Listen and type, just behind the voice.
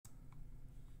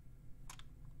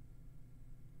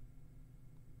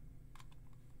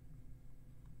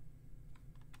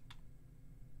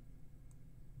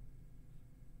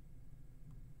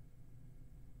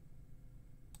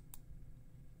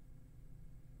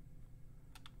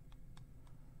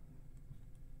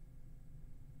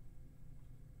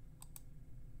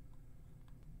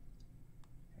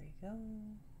go.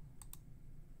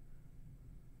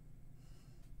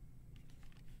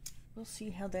 We'll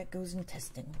see how that goes in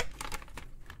testing. I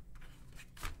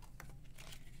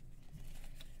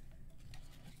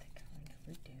think I'm going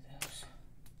to redo those.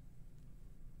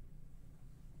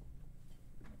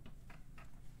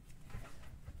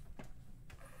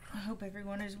 I hope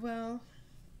everyone is well.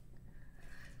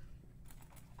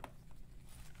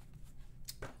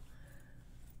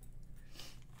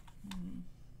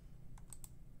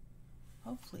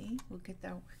 Hopefully we'll get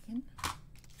that working.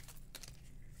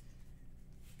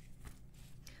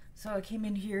 So I came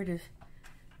in here to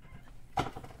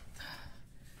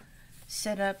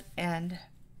set up, and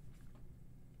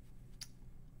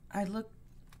I looked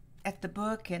at the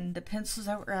book and the pencils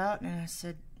that were out, and I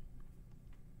said,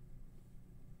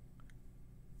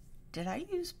 did I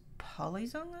use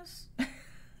polys on this?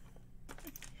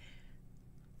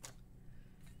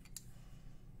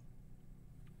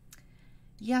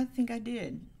 Yeah, I think I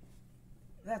did.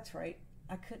 That's right.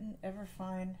 I couldn't ever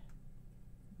find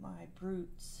my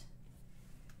Brutes.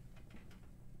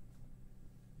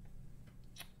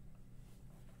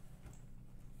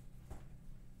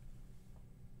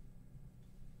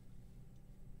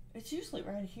 It's usually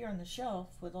right here on the shelf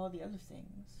with all the other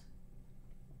things.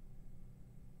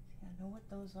 See, I know what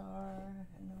those are.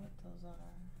 I know what those are.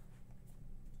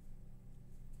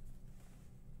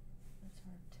 That's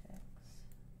our text.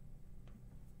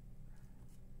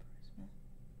 Prisma.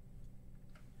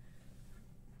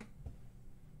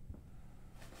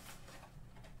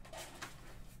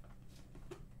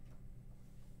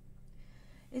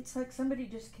 It's like somebody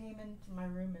just came into my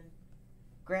room and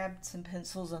grabbed some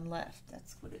pencils and left.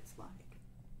 That's what it's like.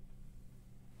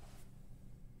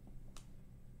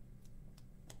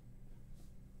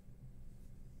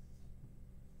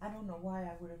 I don't know why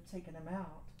I would have taken them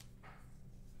out.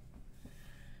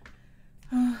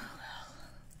 Oh, well.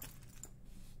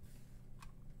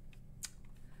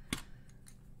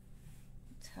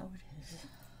 That's how it is.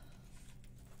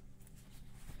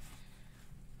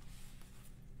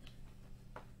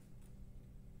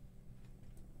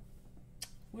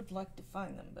 Would like to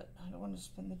find them, but I don't want to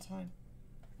spend the time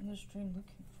on the stream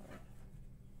looking for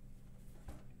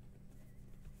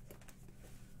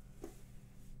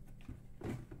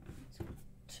it.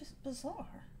 It's just bizarre.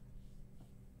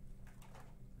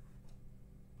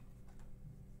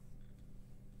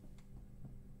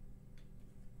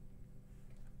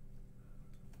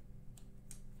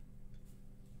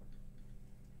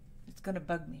 It's gonna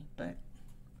bug me, but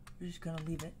we're just gonna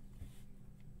leave it.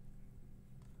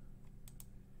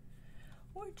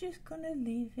 We're just gonna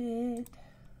leave it.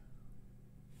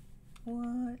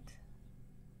 What?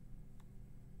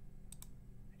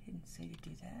 I didn't say to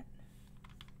do that.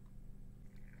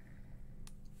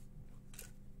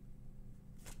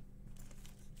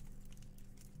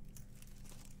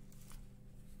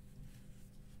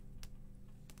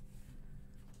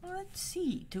 Let's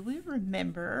see, do we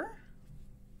remember?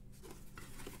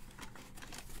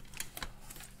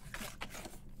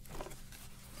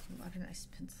 A lot of nice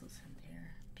pencils in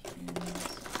there.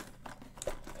 Pens.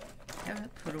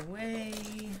 Haven't put away.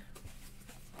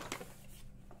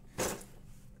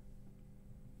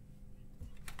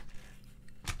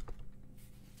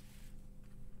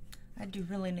 I do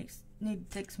really need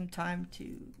to take some time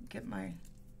to get my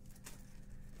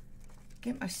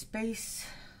space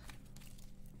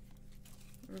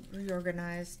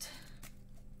reorganized.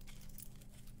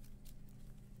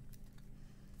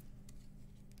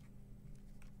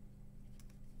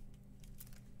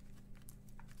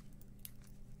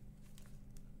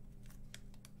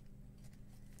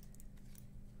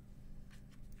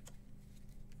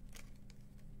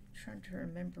 Trying to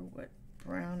remember what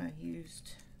brown I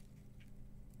used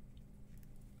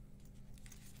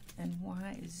and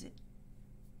why is it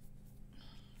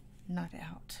not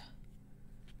out.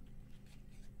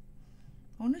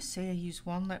 I want to say I used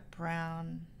walnut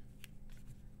brown,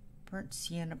 burnt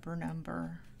sienna, burnt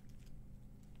umber.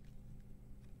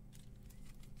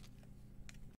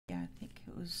 Yeah, I think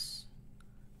it was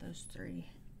those three.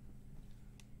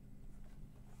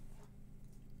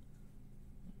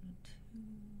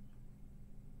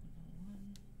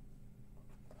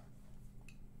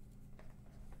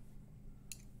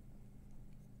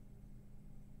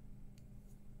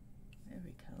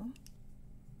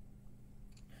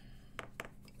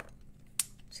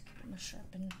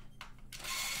 Sharpen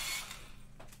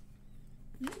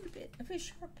a little bit of a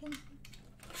sharpen.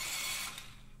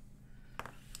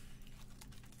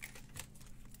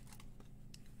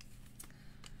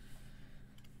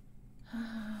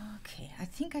 Okay, I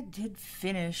think I did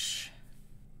finish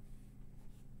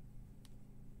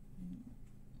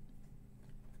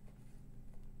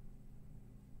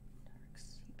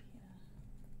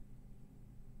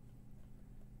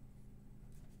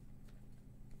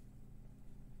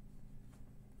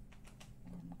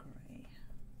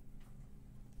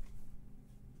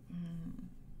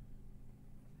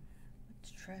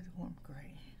try the warm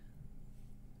gray.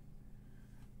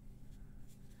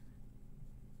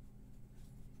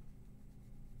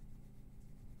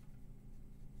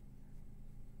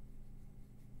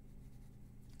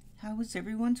 How was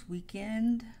everyone's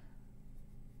weekend?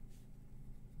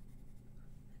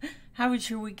 How was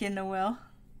your weekend, Noelle?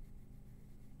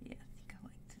 Yeah, I think I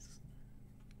like this.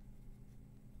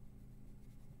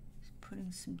 Just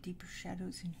putting some deeper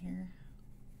shadows in here.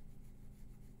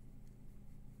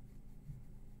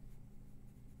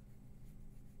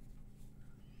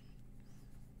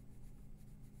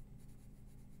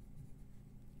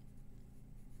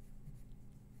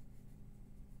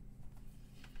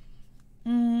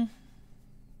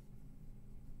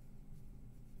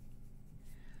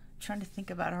 Trying to think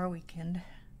about our weekend.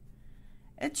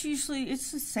 It's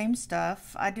the same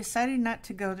stuff. I decided not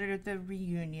to go to the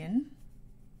reunion.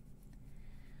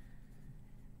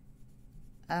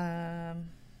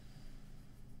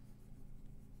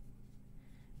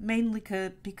 Mainly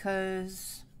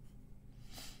because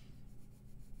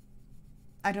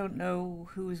I don't know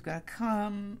who is going to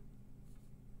come.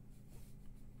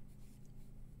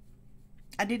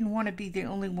 I didn't want to be the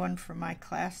only one from my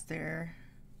class there.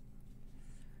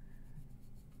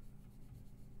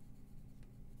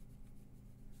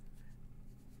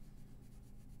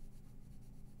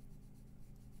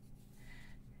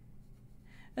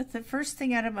 That's the first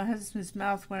thing out of my husband's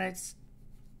mouth when I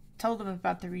told him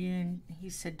about the reunion. He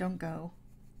said, "Don't go."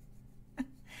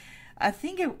 I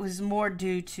think it was more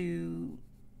due to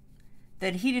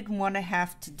that he didn't want to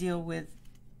have to deal with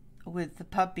the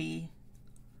puppy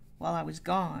while I was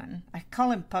gone. I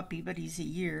call him puppy, but he's a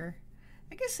year.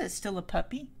 I guess that's still a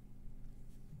puppy.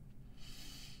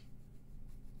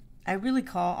 I really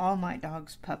call all my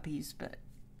dogs puppies, but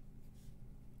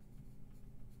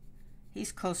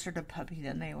he's closer to puppy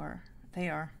than they are.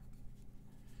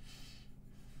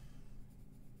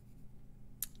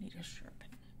 Need a sharpen.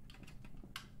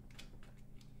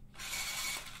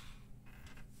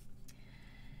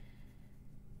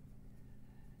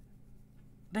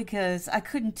 Because I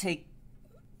couldn't take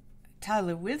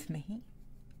Tyler with me,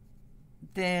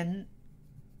 then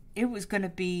it was going to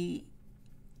be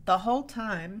the whole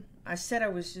time. I said I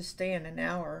was just staying an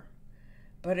hour,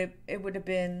 but it would have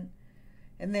been,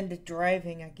 and then the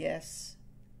driving, I guess,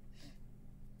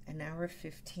 an hour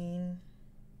 15,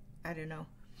 I don't know,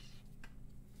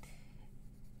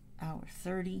 hour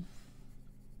 30.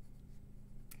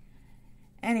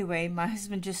 Anyway, my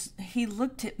husband he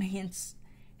looked at me and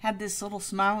had this little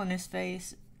smile on his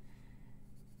face,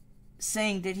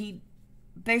 saying that he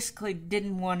basically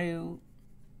didn't want to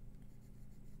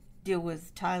deal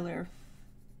with Tyler.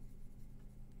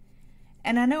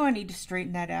 And I know I need to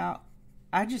straighten that out.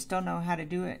 I just don't know how to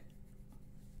do it.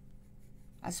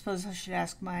 I suppose I should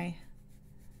ask my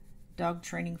dog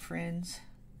training friends.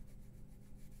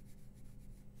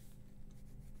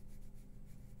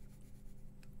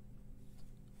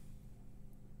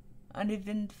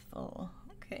 Uneventful.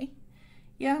 Okay.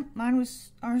 Yeah,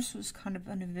 ours was kind of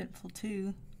uneventful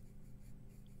too.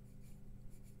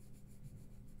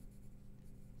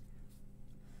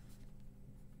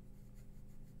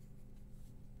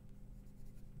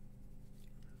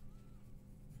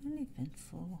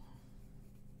 Uneventful.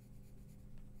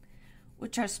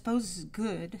 Which I suppose is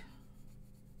good.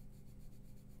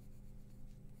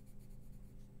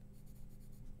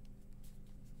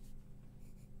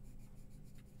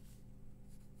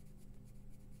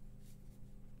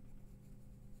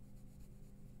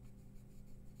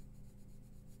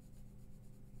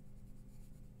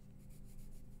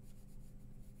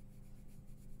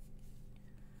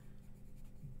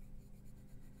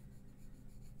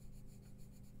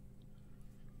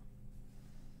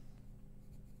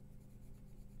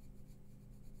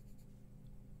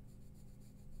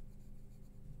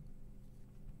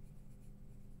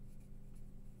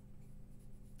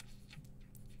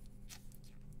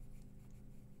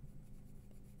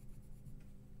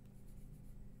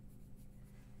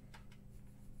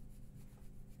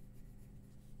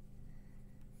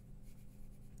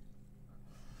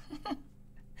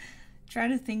 Try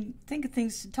to think of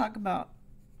things to talk about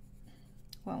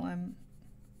while I'm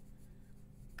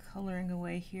coloring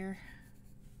away here.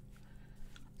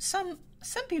 Some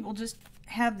people just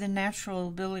have the natural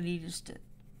ability just to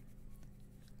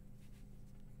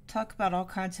talk about all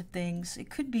kinds of things. It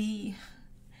could be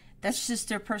that's just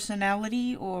their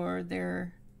personality, or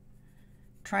they're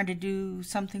trying to do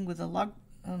something with a log.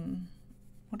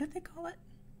 What do they call it?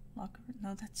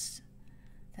 No, that's.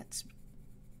 What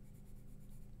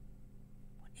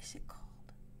is it called?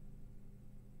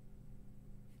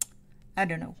 I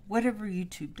don't know. Whatever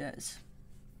YouTube does.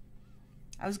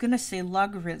 I was going to say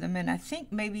logarithm, and I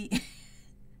think maybe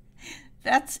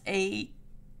that's a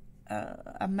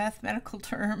mathematical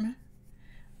term.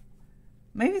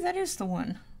 Maybe that is the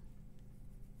one.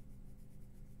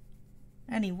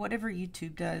 Whatever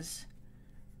YouTube does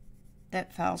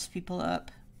that fouls people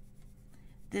up.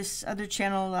 This other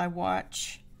channel I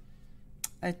watch,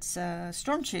 it's a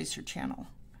Storm Chaser channel.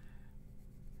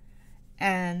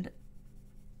 And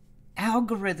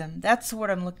algorithm, that's what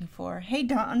I'm looking for. Hey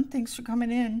Don, thanks for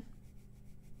coming in.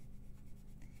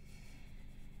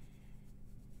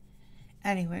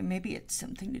 Anyway, maybe it's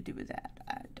something to do with that.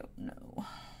 I don't know.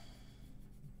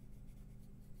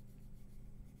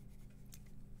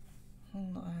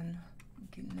 Hold on, I'm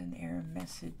getting an error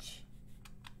message.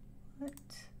 What?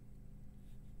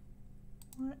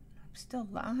 I'm still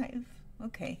live.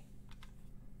 Okay.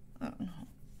 Oh no.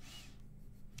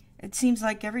 It seems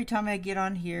like every time I get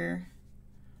on here,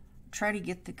 try to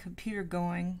get the computer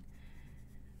going,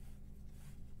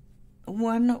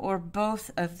 one or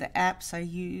both of the apps I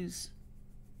use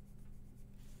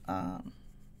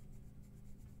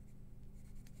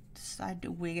decide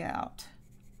to wig out.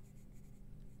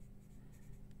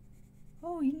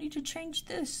 Oh, you need to change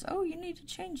this. Oh, you need to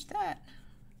change that.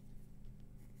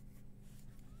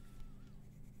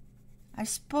 I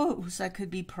suppose I could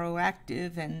be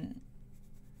proactive and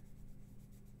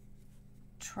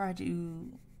try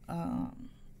to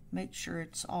make sure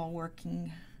it's all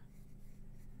working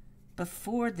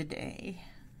before the day.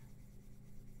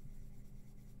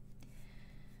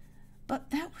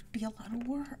 But that would be a lot of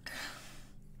work.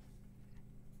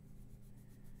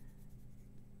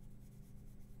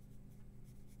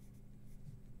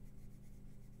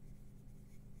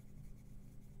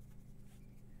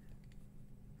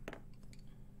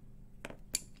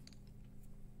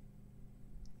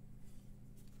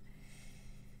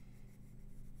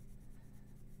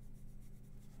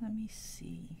 Let me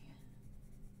see.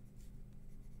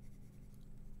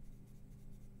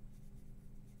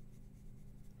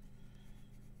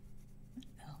 What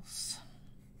else?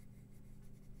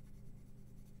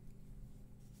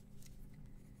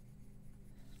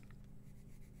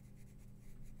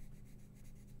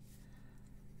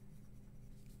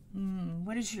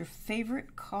 What is your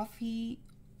favorite coffee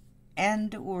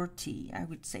and or tea? I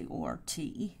would say or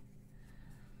tea.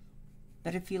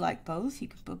 But if you like both, you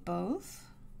can put both.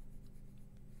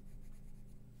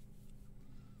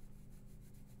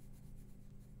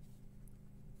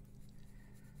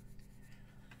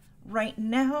 Right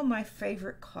now, my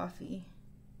favorite coffee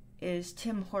is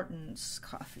Tim Hortons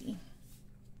coffee.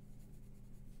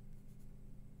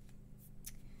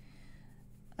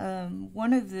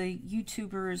 One of the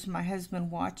YouTubers my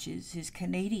husband watches is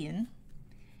Canadian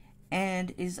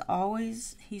and is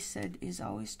always, he said, is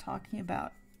always talking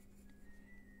about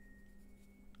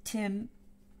Tim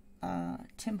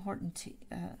Horton tea,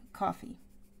 coffee.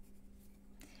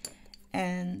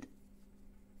 And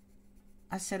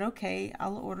I said, okay,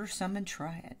 I'll order some and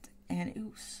try it. And it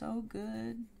was so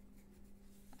good.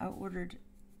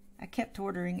 I kept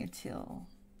ordering until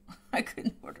I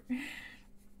couldn't order.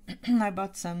 I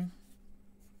bought some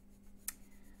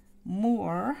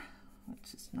more,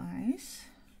 which is nice.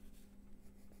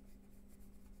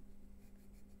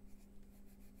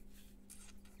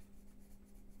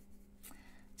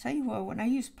 Tell you what, when I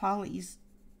use polys,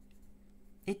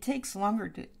 it takes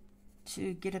longer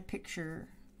to get a picture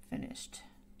finished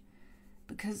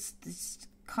because this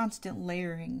constant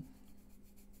layering.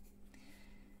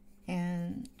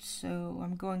 And so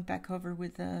I'm going back over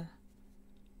with a,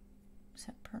 is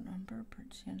that per number?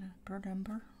 Per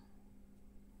number?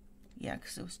 Yeah,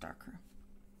 because it was darker.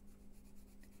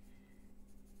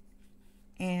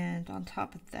 And on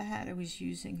top of that, I was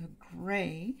using a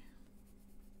gray.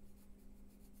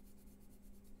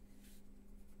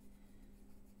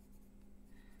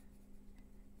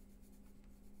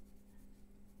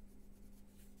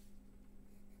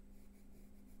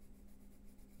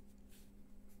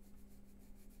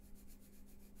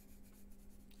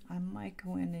 I might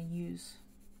go in and use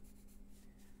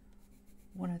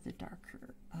one of the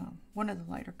darker, one of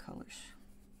the lighter colors.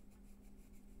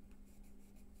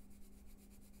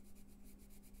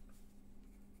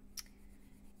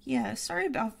 Yeah, sorry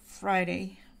about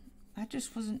Friday. I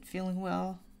just wasn't feeling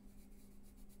well.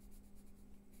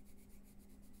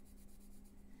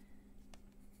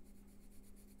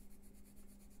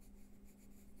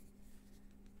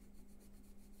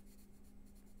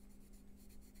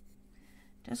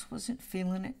 Just wasn't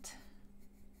feeling it.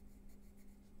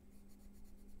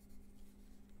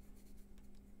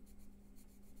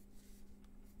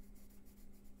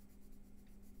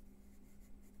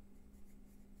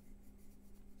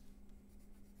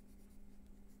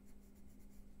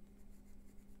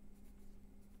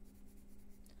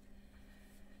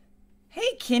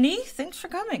 Kenny, thanks for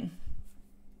coming.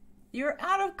 You're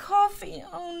out of coffee.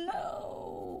 Oh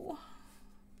no.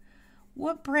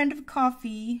 What brand of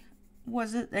coffee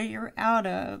was it that you're out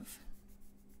of?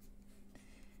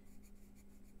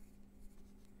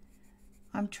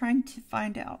 I'm trying to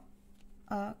find out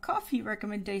coffee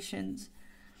recommendations.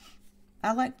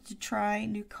 I like to try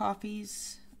new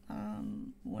coffees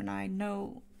when I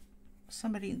know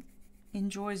somebody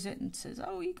enjoys it and says,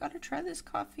 oh, you got to try this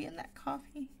coffee and that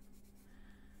coffee.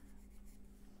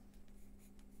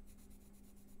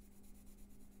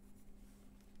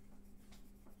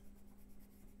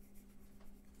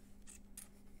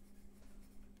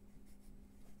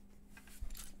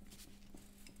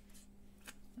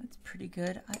 That's pretty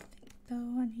good. I think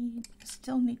though I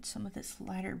still need some of this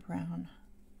lighter brown.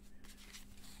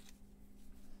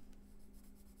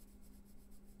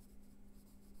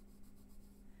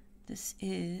 This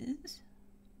is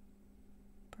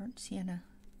burnt sienna.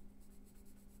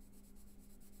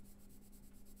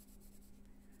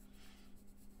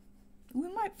 We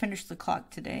might finish the clock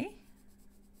today.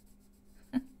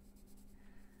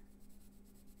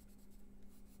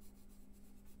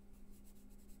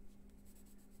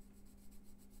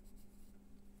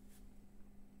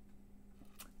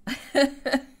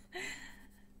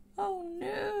 Oh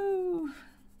no.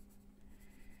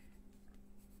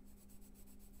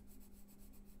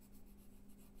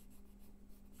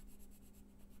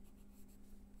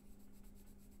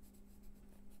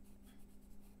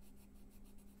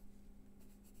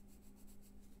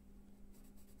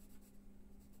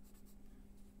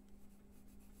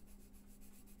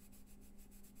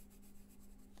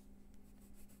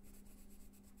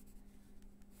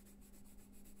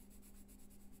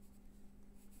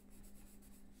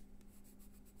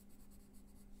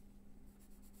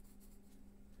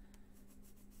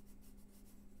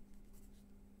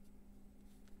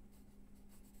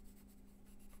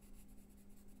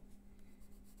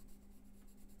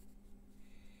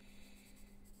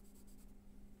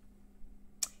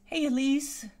 Hey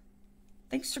Elise,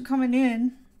 thanks for coming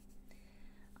in.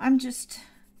 I'm just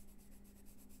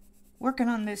working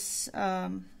on this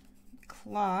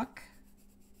clock.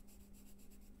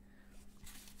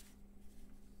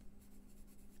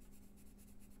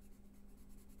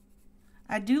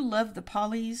 I do love the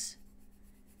polys,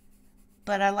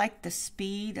 but I like the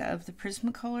speed of the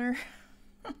Prismacolor.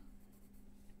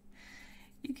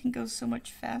 You can go so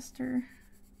much faster.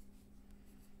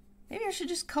 Maybe I should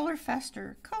just color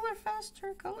faster. Color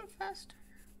faster, color faster.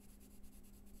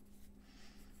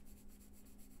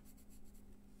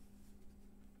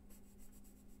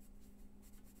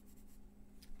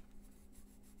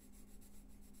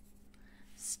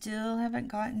 Still haven't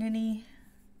gotten any.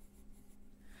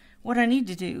 What I need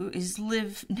to do is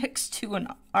live next to an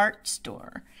art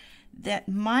store that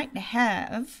might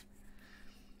have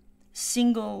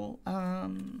single,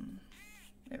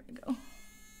 there we go.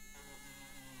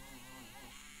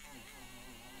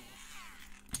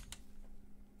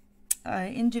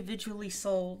 Individually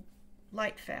sold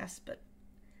Lightfast, but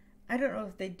I don't know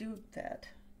if they do that.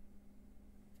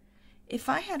 If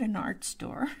I had an art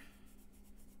store,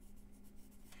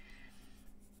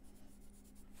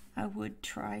 I would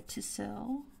try to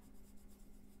sell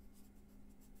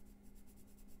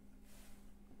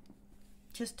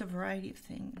just a variety of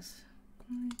things.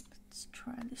 Let's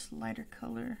try this lighter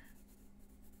color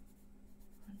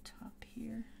on top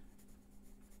here.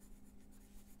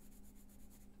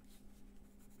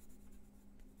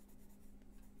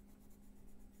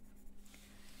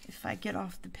 If I get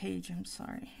off the page, I'm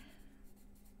sorry.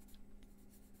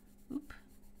 Oop.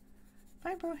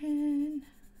 Bye, Brohan.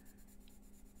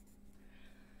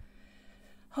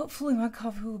 Hopefully my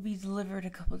coffee will be delivered a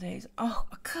couple of days. Oh,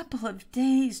 a couple of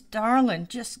days, darling.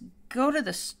 Just go to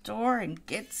the store and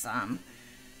get some.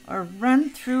 Or run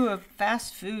through a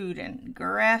fast food and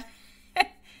grab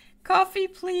coffee,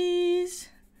 please.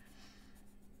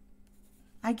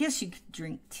 I guess you could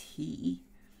drink tea.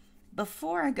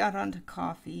 Before I got onto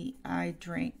coffee, I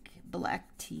drank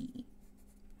black tea.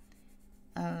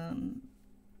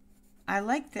 I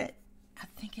like that. I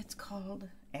think it's called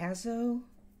Azo.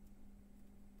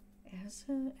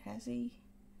 Azzy?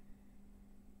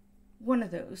 One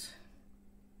of those.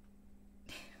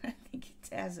 I think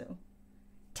it's Azo.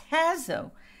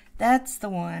 Tazo. That's the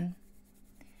one.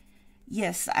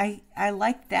 Yes, I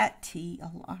like that tea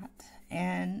a lot.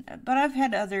 But I've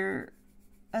had other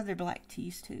black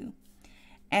teas too.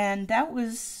 And that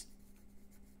was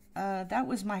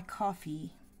my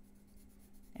coffee.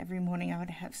 Every morning I would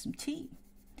have some tea.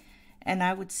 And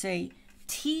I would say,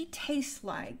 tea tastes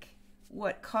like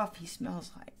what coffee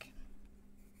smells like.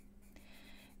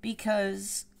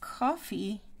 Because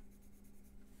coffee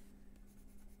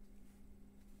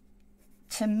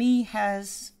to me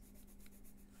has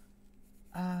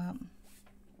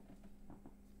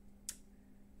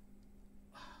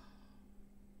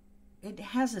it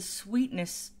has a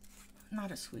sweetness, not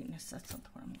a sweetness, that's not the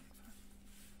word I'm looking for.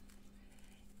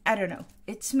 I don't know.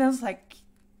 It smells like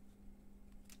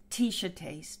tea should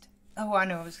taste. Oh, I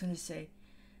know, I was going to say.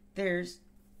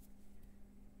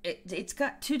 It's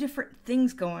got two different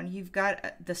things going. You've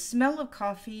got the smell of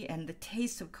coffee and the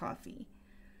taste of coffee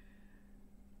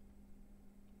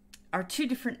are two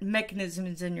different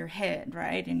mechanisms in your head,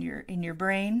 right? In your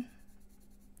brain.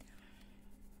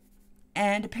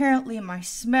 And apparently my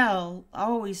smell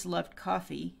always loved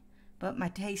coffee, but my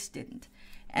taste didn't.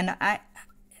 And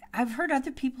I've heard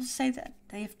other people say that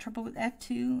they have trouble with that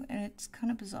too, and it's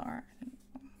kind of bizarre.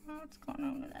 What's going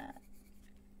on with that?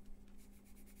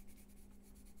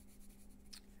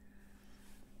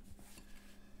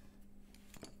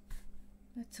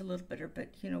 That's a little bitter, but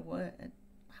you know what?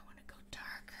 I want to go darker.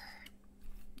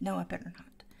 No, I better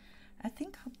not. I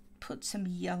think I'll put some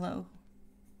yellow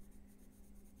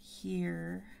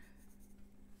here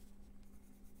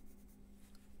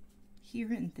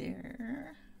and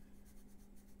there.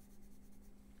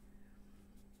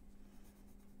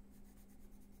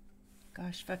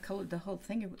 Gosh, if I colored the whole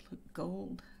thing, it would look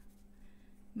gold.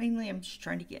 Mainly, I'm just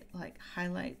trying to get like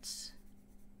highlights.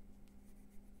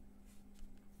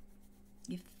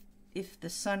 If the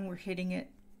sun were hitting it,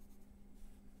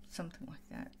 something like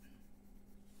that.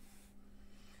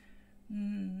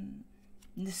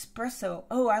 Nespresso.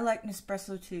 Oh, I like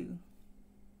Nespresso too.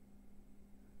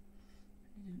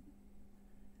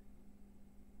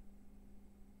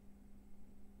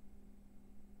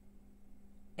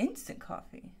 Instant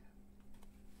coffee.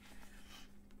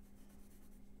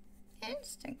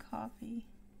 Instant coffee.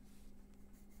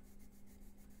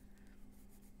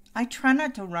 I try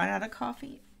not to run out of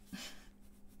coffee.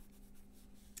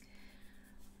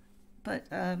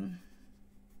 But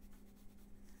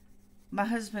my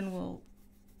husband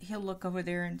he'll look over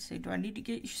there and say, do I need to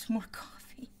get you some more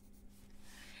coffee?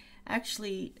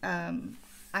 Actually, I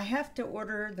have to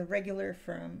order the regular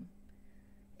from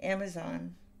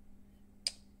Amazon.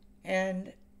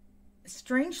 And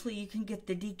strangely, you can get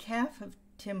the decaf of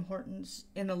Tim Hortons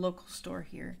in a local store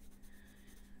here.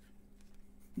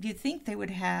 Do you think they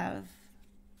would have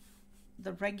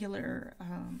the regular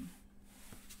one?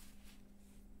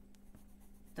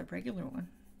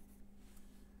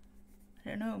 I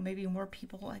don't know, maybe more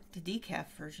people like the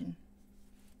decaf version.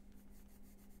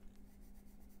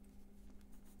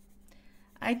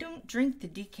 I don't drink the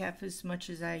decaf as much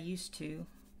as I used to.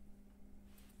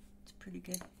 It's pretty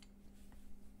good.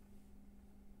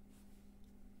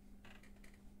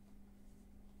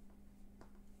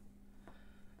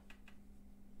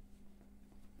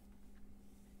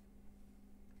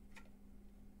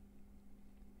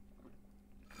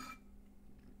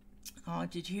 Oh,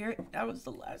 did you hear it? That was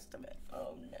the last of it.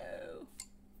 Oh no.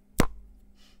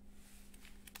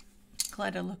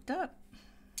 Glad I looked up.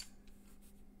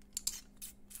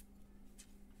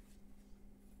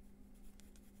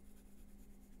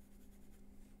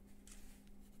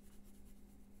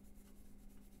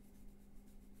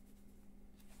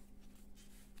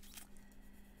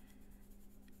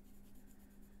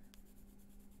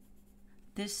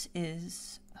 This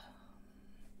is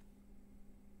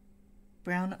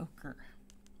brown ochre.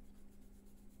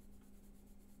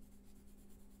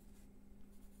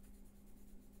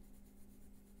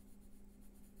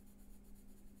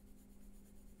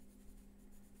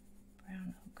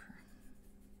 Brown ochre.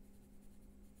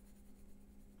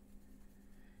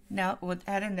 Now with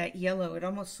adding that yellow, it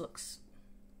almost looks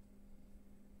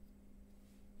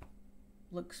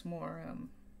more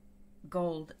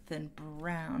gold than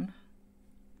brown.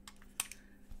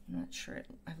 I'm not sure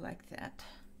I like that.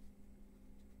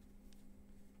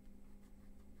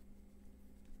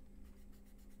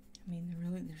 I mean,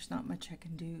 there's not much I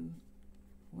can do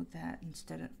with that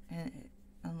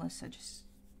unless I just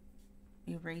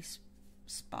erase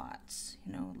spots,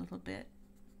 you know, a little bit.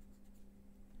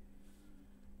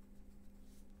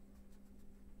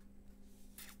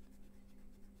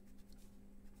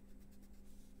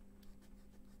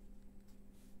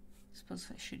 Suppose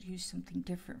I should use something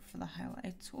different for the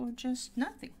highlights, or just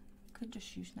nothing. Could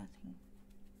just use nothing.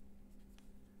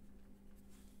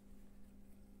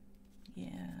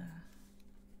 Yeah.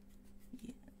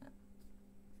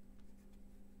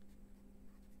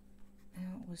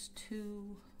 Now it was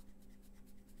too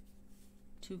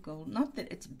gold. Not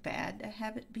that it's bad to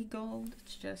have it be gold.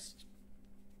 It's just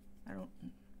I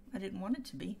didn't want it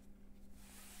to be.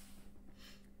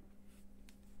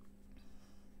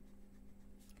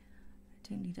 I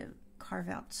do need to carve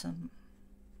out some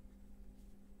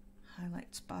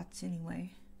highlight spots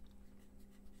anyway.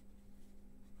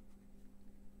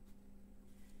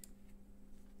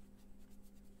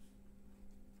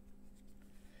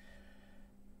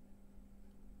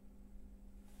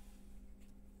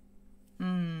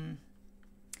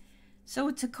 So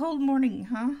it's a cold morning,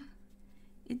 huh?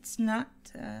 It's not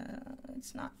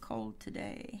cold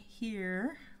today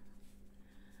here.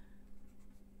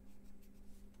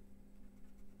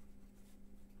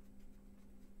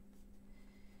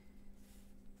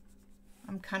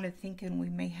 I'm kind of thinking we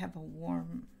may have a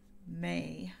warm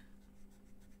May.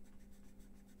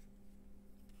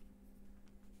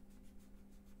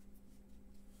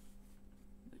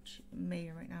 Which may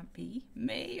or may not be.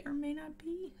 May or may not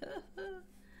be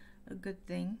a good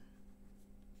thing.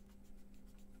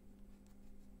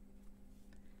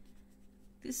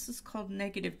 This is called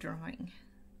negative drawing.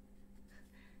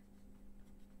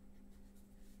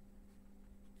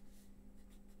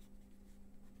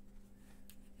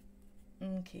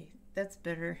 Okay, that's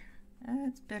better.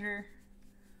 That's better.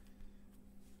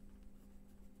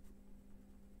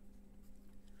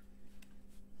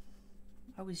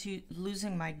 I was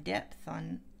losing my depth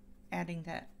on adding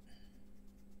that.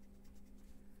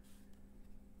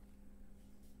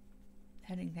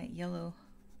 Adding that yellow.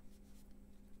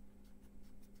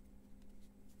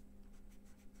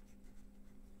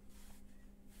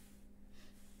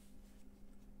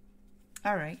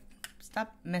 All right,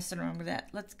 stop messing around with that.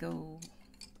 Let's go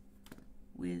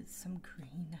with some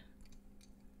green.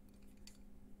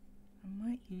 I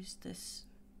might use this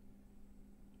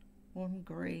warm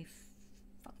gray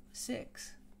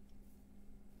 6.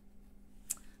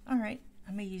 All right,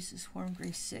 I'm gonna use this warm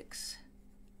gray 6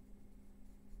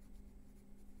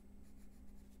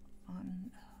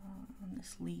 on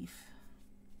this leaf.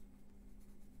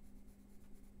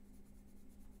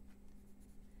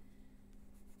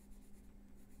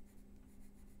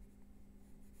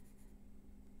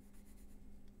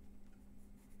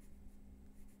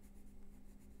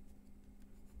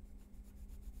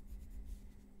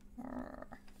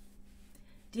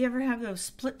 Do you ever have those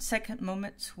split-second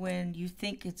moments when you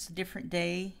think it's a different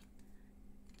day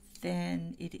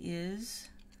than it is?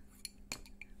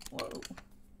 Whoa.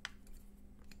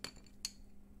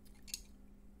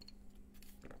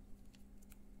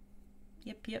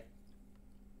 Yep.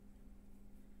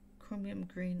 Chromium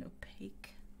green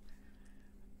opaque.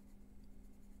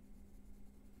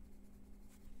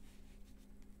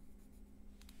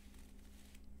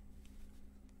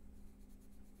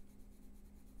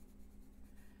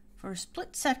 For a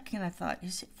split second, I thought,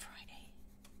 is it Friday?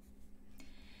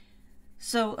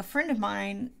 So a friend of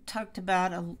mine talked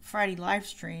about a Friday live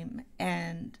stream,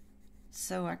 and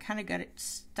so I kind of got it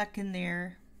stuck in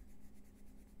there.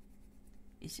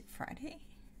 Is it Friday?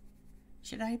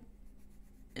 Should I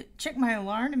check my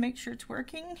alarm to make sure it's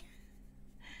working?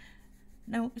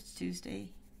 No, it's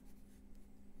Tuesday.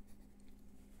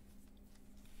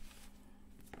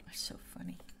 It's so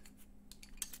funny.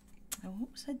 Now,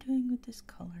 what was I doing with this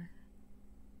color?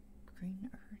 Green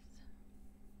earth.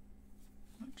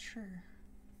 Not sure.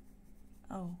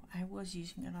 Oh, I was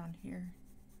using it on here.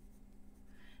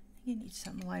 I think I need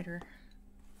something lighter.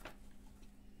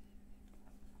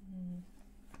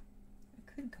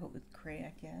 I could go with gray,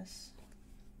 I guess.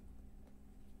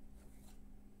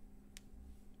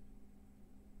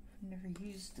 I've never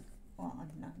used the, well,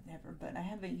 not never, but I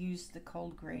haven't used the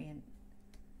cold gray in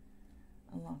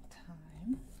a long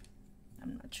time.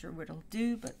 I'm not sure what it'll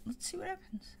do, but let's see what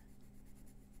happens.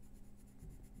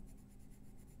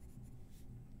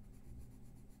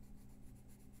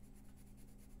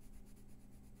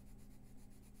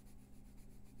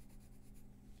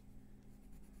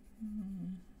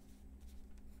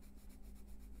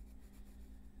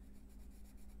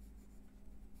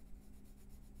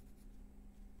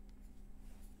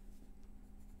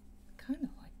 Kind of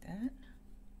like that.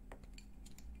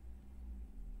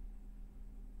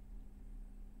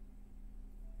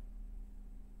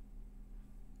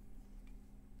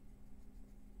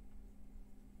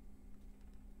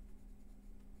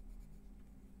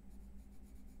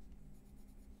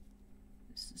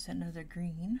 This is another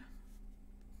green.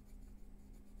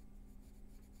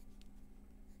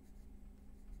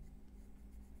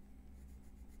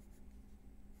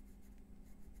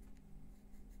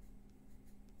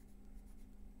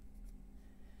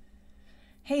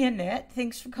 Hey Annette,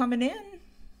 thanks for coming in. I'm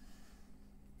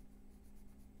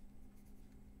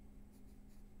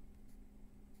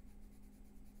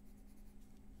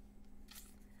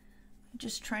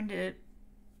just trying to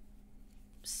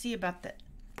see about that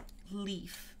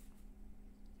leaf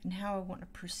and how I want to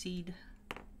proceed.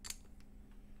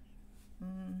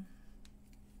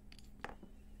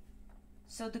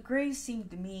 So the gray seemed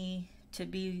to me to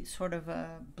be sort of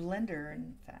a blender,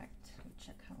 in fact, which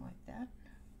I kind of like that.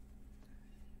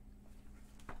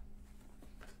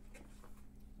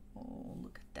 Oh,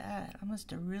 look at that. I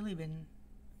must have really been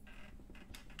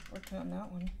working on that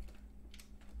one.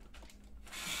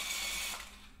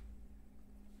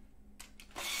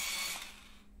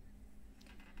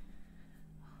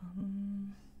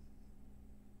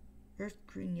 Earth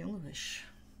green yellowish.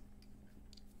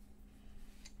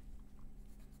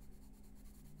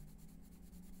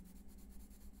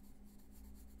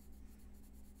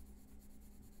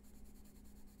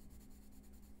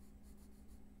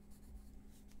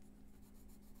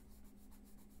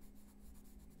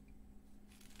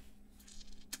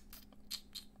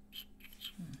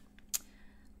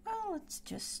 Well, let's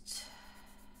just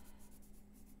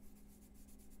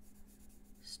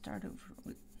start over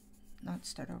with, not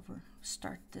start over,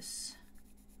 start this.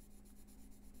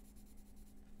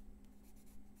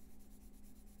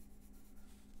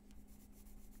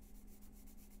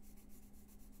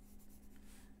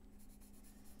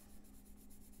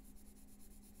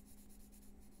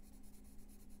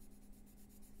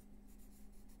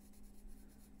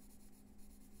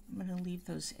 I'm going to leave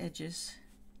those edges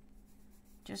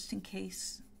just in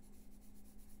case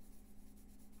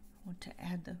I want to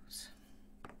add those.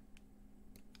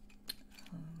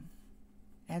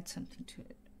 Add something to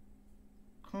it.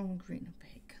 Chrome green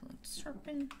opaque. Let's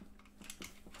sharpen.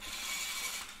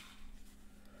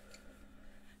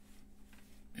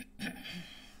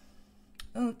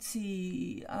 Let's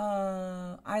see.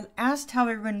 I asked how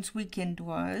everyone's weekend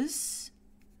was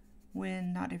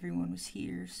when not everyone was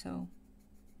here, so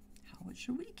how was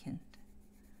your weekend?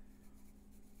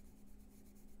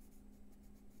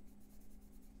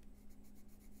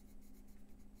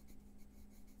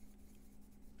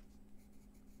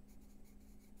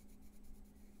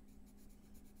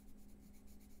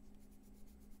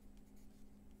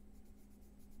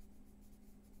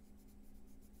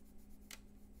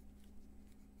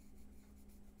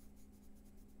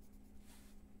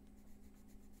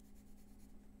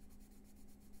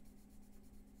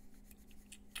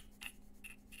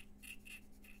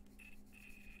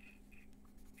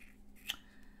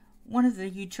 One of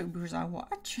the YouTubers I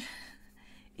watch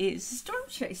is Storm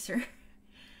Chaser,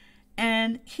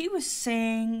 and he was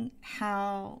saying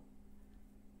how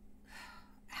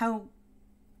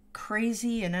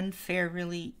crazy and unfair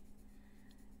really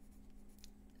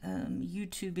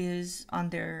YouTube is on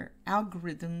their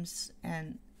algorithms,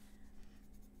 and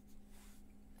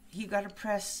you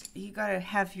gotta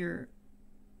have your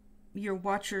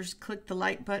watchers click the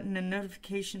like button and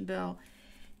notification bell.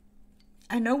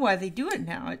 I know why they do it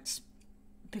now. It's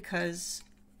because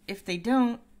if they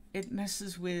don't, it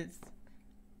messes with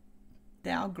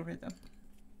the algorithm.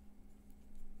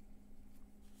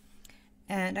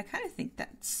 And I kind of think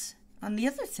that's on the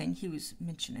other thing he was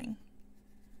mentioning.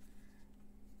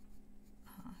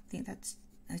 I think that's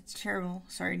terrible.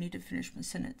 Sorry, I need to finish my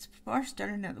sentence before I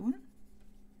start another one.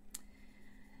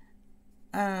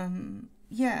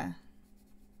 Yeah.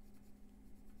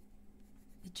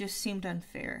 It just seemed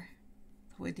unfair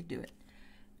the way they do it.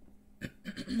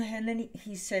 And then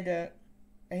he said,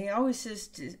 he always says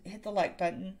to hit the like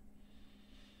button.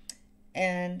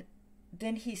 And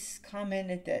then he's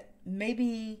commented that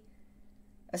maybe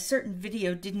a certain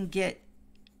video didn't get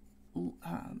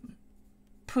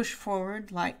pushed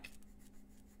forward like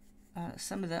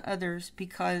some of the others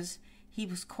because he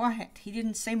was quiet. He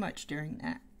didn't say much during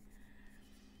that.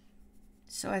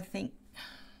 So I think,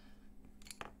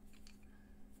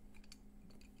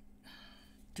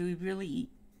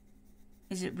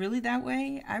 is it really that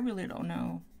way? I really don't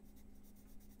know.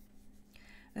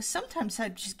 Sometimes I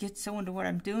just get so into what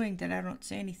I'm doing that I don't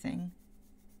say anything.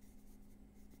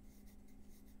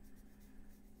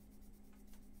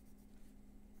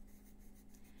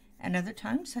 And other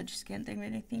times I just can't think of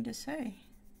anything to say.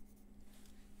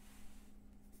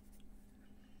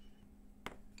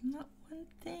 Not one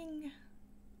thing.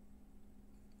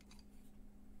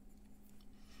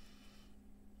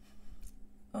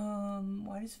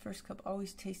 Why does First Cup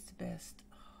always taste the best?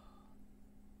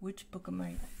 Which book am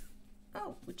I?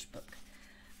 Oh, which book?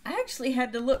 I actually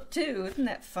had to look too. Isn't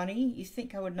that funny? You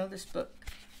think I would know this book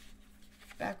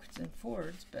backwards and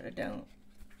forwards, but I don't.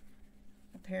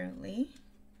 Apparently.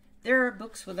 There are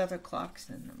books with other clocks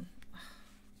in them.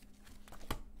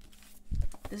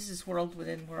 This is World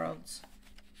Within Worlds.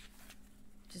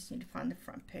 Just need to find the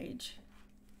front page.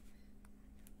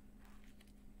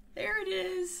 There it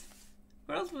is.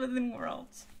 World Within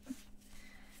Worlds.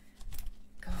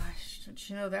 Gosh, don't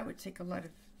you know that would take a lot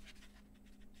of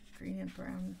green and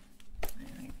brown.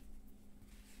 Anyway.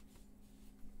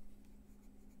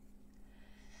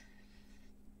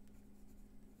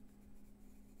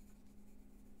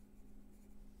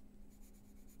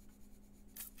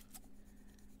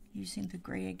 using the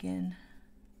gray again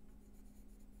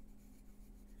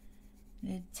in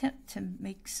an attempt to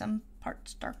make some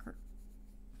parts darker.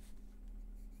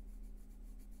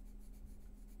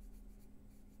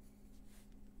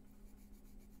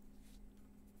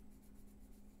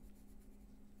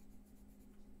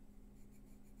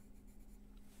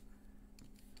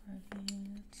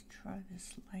 Let's try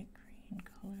this light green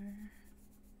color.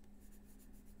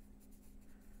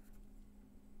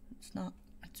 It's not,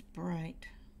 it's bright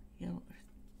yellow,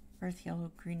 earth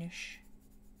yellow greenish.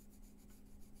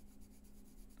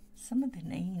 Some of the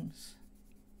names.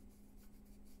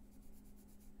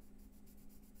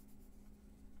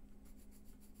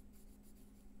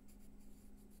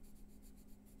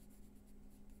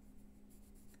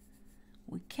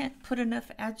 We can't put enough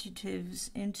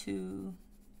adjectives into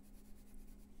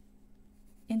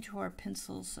our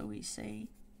pencils, so we say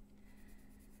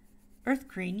earth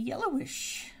green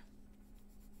yellowish.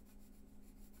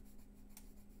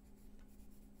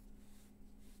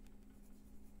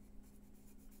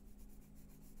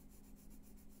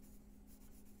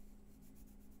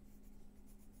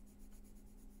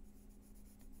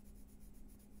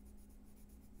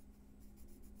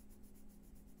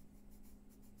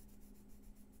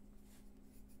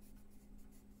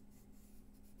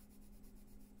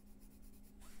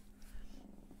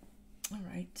 All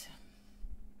right.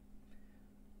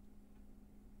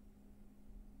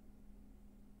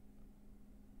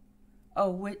 Oh,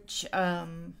 which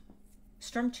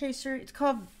Storm Chaser? It's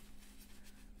called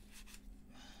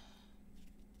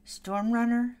Storm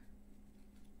Runner.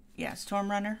 Yeah, Storm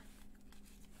Runner.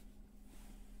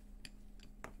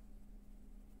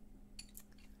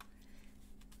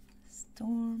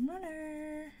 Storm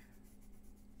Runner.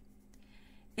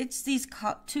 It's these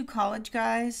two college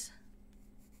guys.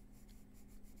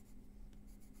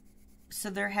 So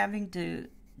they're having to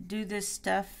do this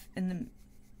stuff in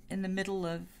the middle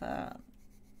of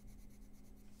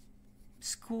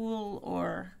school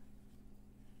or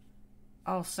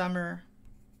all summer.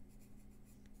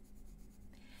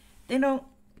 They don't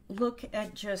look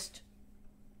at just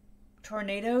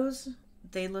tornadoes.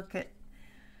 They look at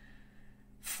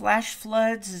flash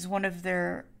floods as one of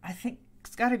their, I think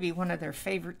it's got to be one of their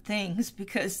favorite things,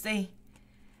 because they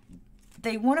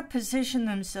want to position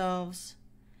themselves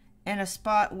in a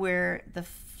spot where the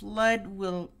flood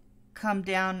will come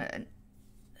down.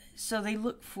 So they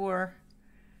look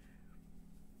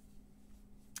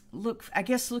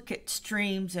at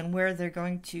streams and where they're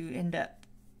going to end up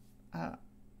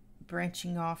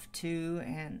branching off to,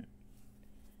 and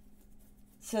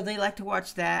so they like to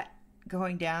watch that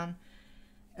going down.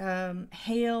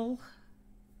 Hail,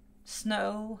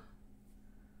 snow,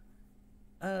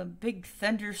 big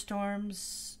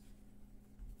thunderstorms,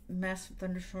 massive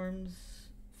thunderstorms,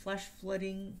 flash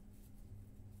flooding.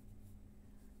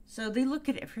 So they look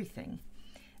at everything.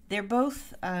 They're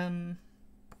both I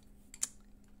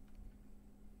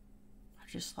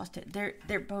just lost it.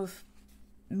 They're both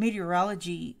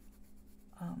meteorology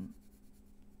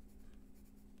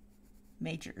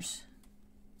majors.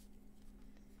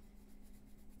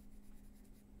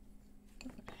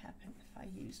 What would happen if I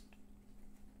used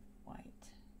white?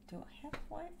 Do I have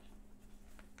white?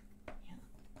 Yeah,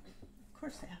 of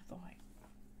course I have the white.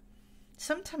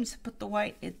 Sometimes I put the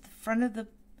white at the front of the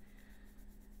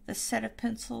set of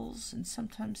pencils, and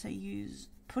sometimes I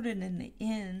put it in the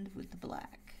end with the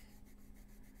black.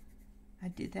 I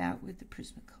did that with the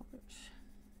Prismacolors.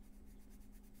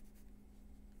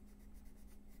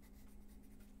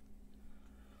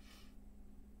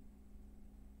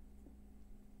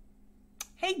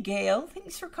 Hey Gail,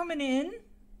 thanks for coming in.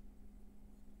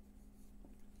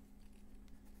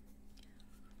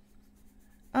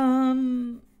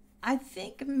 I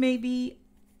think maybe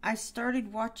I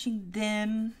started watching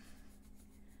them.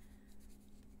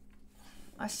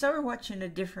 I started watching a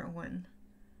different one,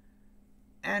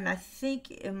 and I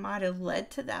think it might have led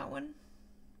to that one.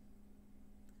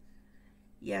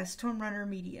 Yeah, Storm Runner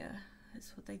Media.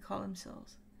 That's what they call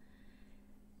themselves.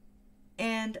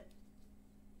 And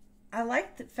I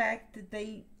like the fact that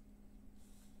they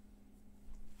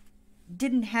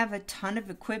didn't have a ton of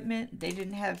equipment. They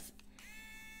didn't have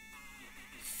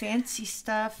fancy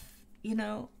stuff, you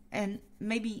know, and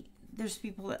maybe there's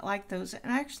people that like those,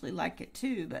 and I actually like it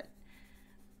too, but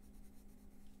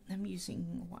I'm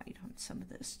using white on some of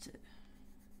this too.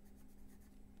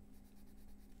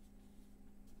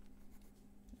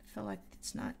 I feel like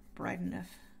it's not bright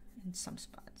enough in some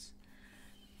spots.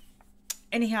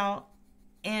 Anyhow,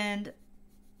 and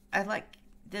I like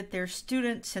that they're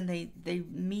students, and they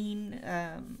mean,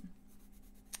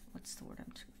 what's the word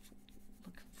I'm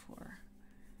looking for?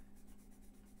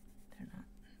 They're not.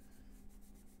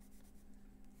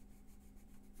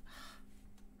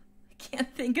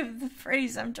 can't think of the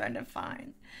phrase I'm trying to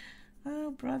find. Oh,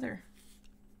 brother.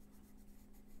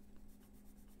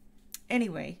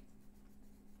 Anyway,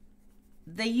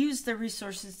 they use the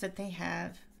resources that they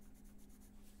have.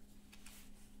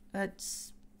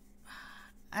 That's,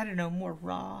 I don't know, more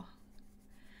raw.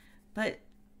 But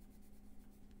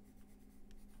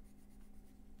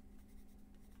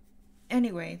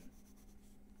anyway,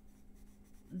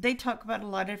 they talk about a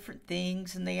lot of different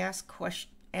things, and they answer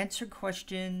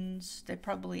questions. They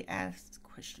probably ask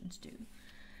questions too,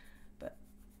 but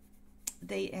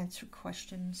they answer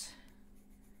questions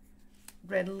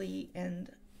readily,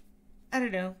 and I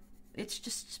don't know, it's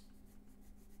just,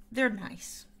 they're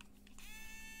nice.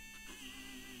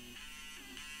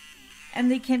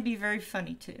 And they can be very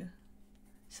funny too.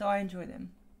 So I enjoy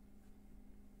them.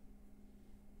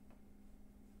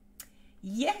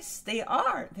 Yes, they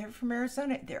are. They're from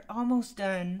Arizona. They're almost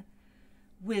done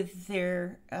with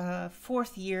their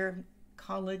 4th year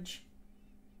college.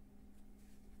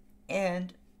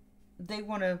 And they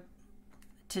want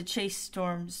to chase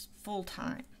storms full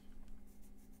time.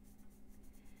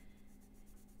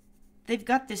 They've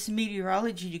got this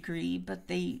meteorology degree, but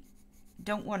they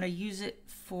don't want to use it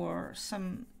for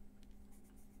some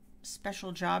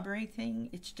special job or anything.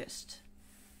 It's just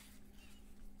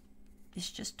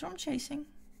storm chasing.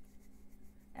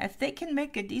 If they can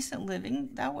make a decent living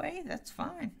that way, that's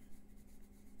fine.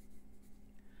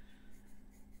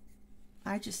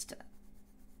 I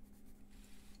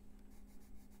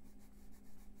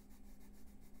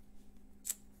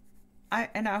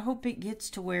hope it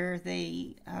gets to where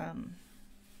they, I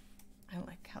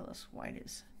like how this white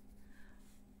is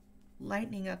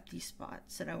lightening up these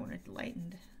spots that I wanted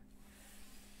lightened.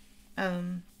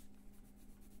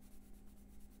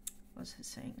 What's it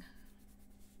saying?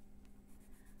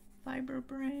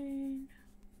 Fibrobrain.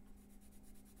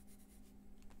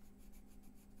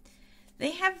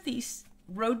 They have these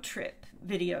road trip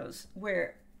videos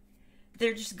where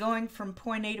they're just going from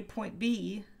point A to point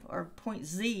B, or point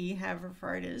Z, however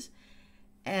far it is,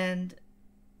 and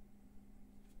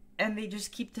they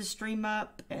just keep the stream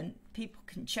up, and people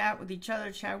can chat with each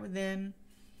other, chat with them,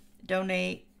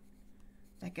 donate,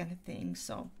 that kind of thing.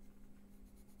 So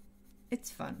it's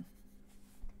fun.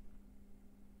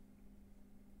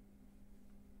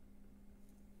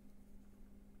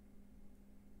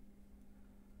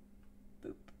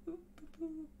 Boop, boop, boop,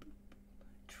 boop, boop.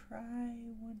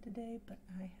 Try one today, but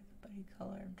I have a buddy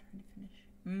color I'm trying to finish.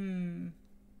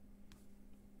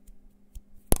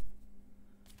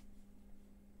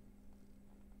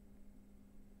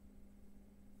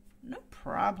 No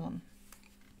problem.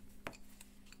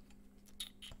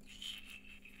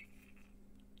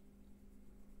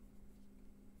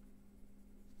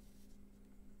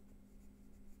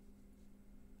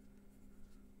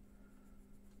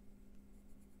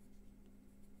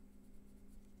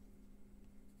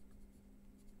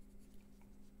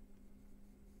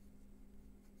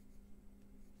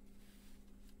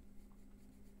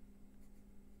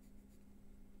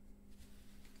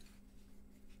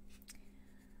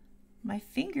 My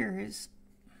finger is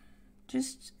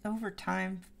just over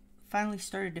time finally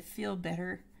started to feel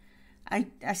better. I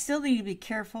still need to be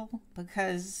careful,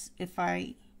 because if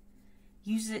I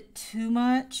use it too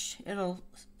much, it'll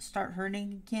start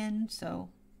hurting again. So,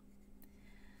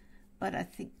 but I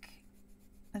think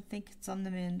it's on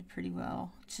the mend pretty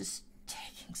well. It's just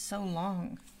taking so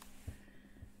long.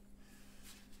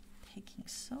 Taking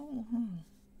so long.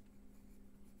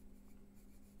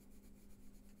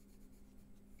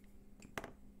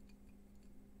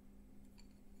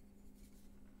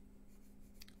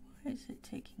 Why is it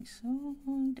taking so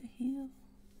long to heal?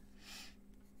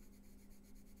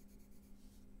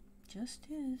 Just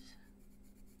is.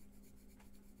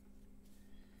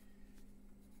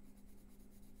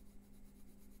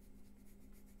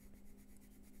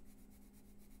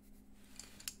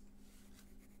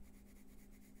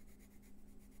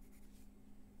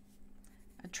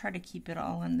 I try to keep it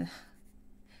all in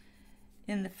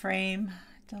the frame.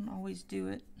 I don't always do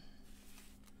it,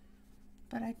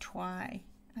 but I try.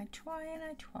 I try and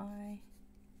I try.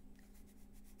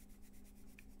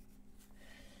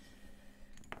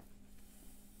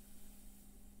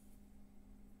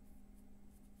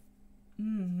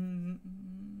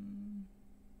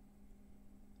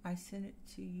 I sent it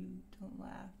to you. Don't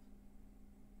laugh.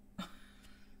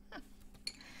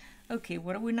 Okay,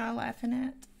 what are we not laughing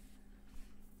at?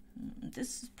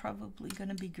 This is probably going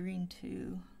to be green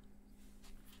too.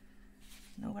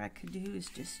 You know what I could do is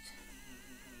just...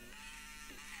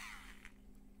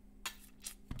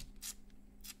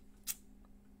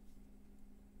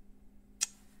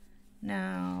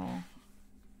 Now,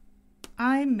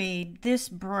 I made this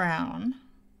brown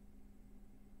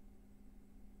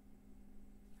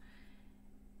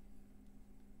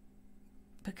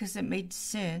because it made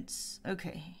sense.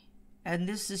 Okay, and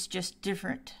this is just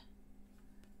different.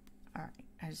 All right,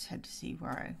 I just had to see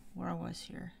where I was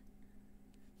here.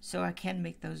 So I can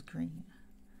make those green.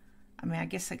 I mean, I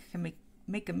guess I can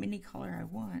make a mini color I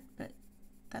want, but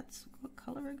that's what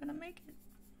color we're gonna make it.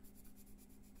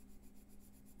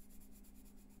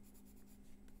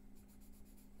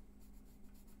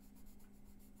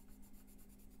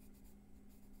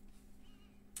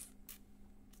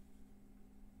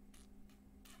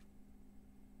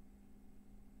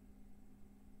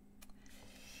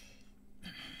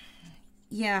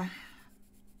 Yeah,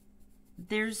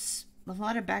 there's a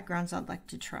lot of backgrounds I'd like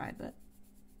to try, but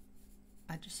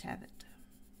I just haven't.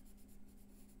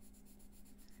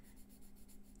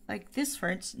 Like this, for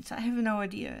instance, I have no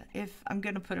idea if I'm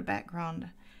going to put a background.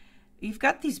 You've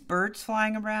got these birds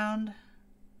flying around.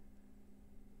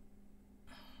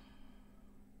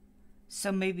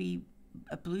 So maybe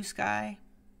a blue sky.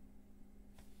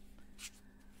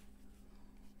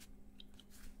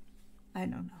 I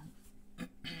don't know.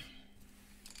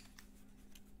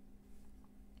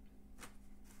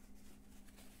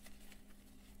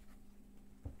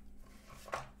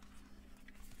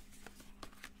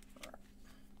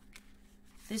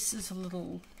 This is a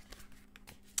little,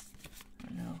 I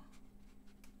don't know.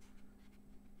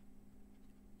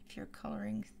 If you're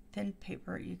coloring thin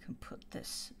paper, you can put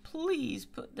this. Please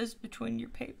put this between your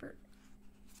paper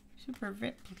to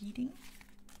prevent bleeding.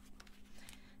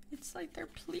 It's like they're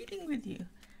pleading with you,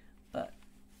 but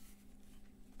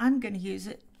I'm going to use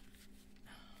it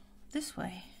this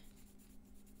way.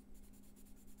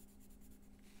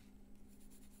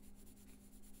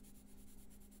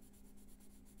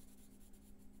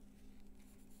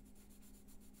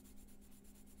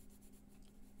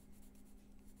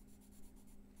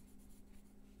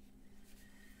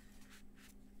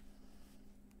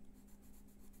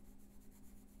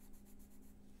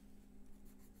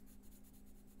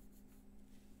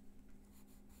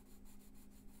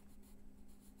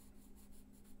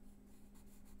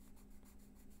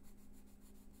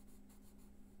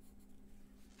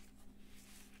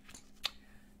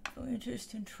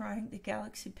 Interest in trying the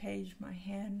Galaxy page, my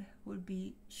hand would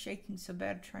be shaking so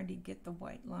bad trying to get the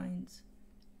white lines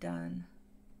done.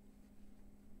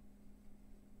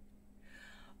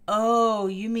 Oh,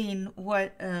 you mean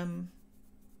what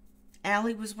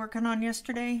Allie was working on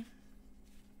yesterday?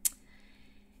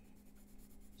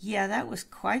 Yeah, that was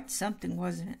quite something,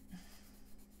 wasn't it?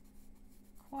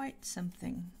 Quite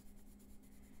something.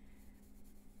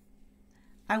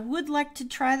 I would like to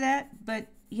try that, but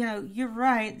you know, you're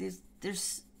right.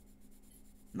 There's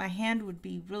my hand would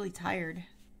be really tired.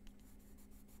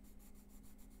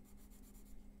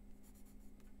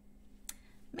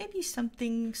 Maybe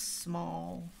something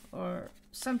small or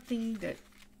something that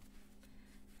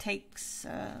takes,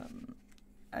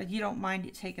 you don't mind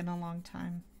it taking a long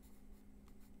time.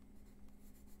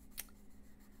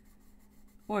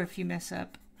 Or if you mess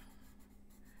up.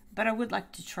 But I would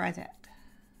like to try that.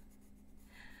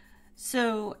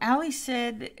 So Allie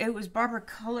said it was Barbara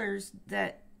Colors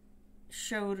that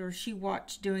showed, or she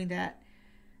watched doing that.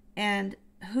 And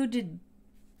who did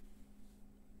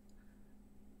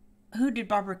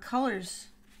Barbara Colors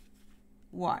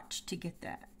watch to get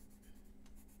that?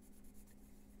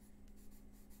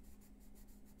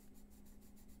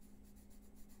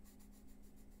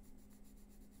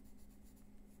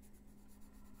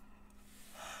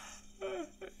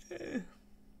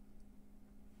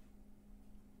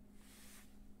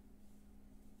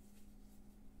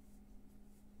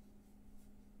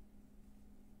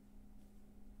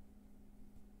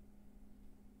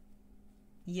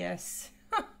 Yes,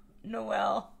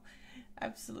 Noelle,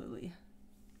 absolutely.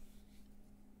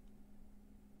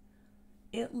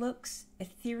 It looks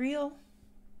ethereal.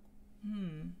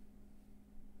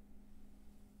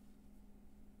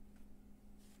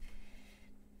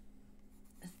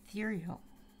 Ethereal.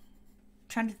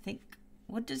 Trying to think,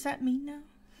 what does that mean now?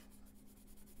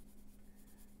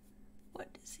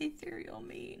 What does ethereal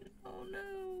mean? Oh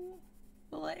no,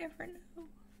 will I ever know?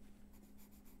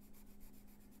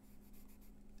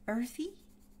 Earthy?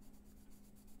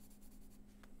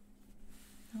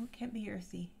 No, it can't be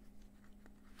earthy.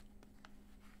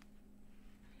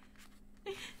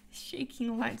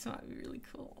 Shaking lights might be really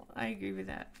cool. I agree with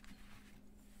that.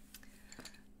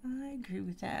 I agree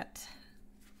with that.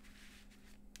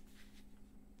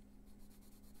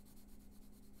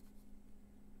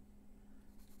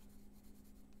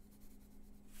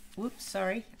 Whoops,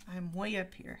 sorry. I'm way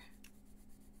up here.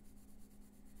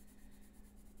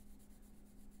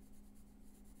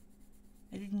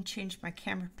 and change my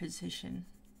camera position.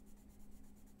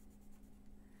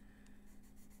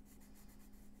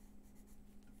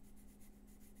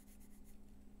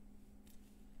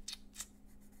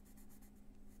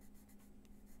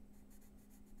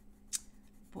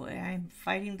 Boy, I'm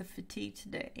fighting the fatigue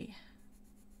today.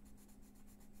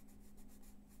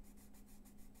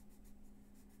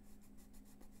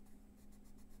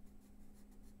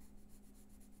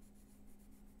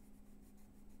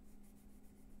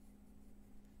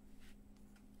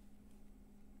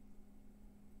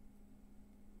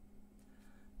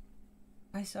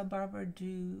 I saw Barbara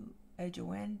do a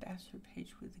Joanne Basford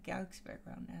page with the galaxy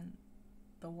background and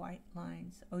the white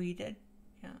lines. Oh, you did?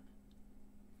 Yeah.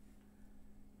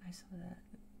 I saw that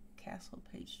castle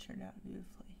page turned out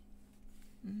beautifully.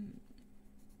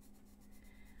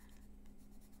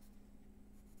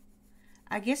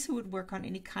 I guess it would work on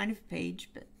any kind of page,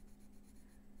 but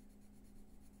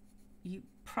you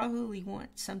probably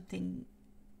want something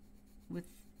with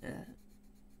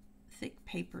thick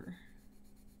paper.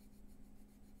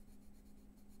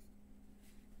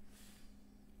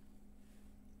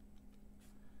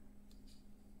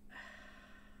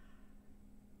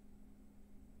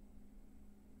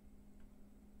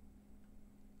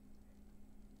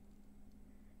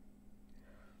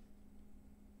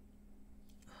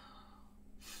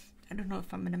 I don't know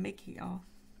if I'm going to make it, y'all.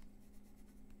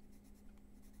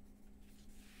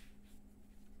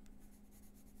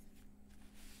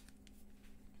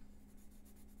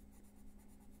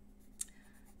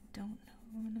 Don't know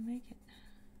if I'm going to make it.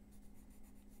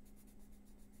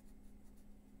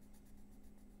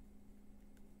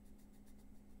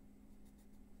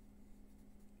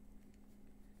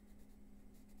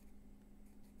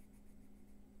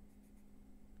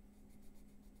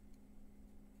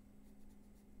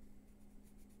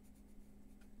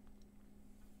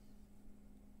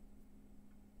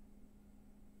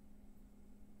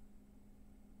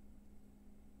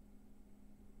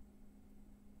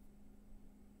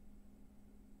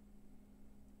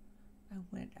 I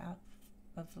went out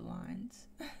of the lines.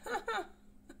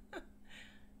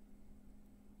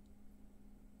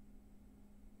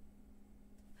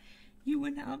 You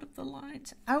went out of the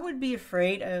lines. I would be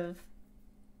afraid of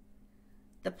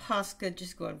the Posca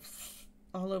just going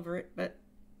all over it, but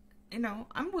you know,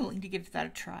 I'm willing to give that a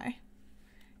try.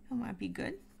 It might be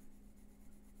good.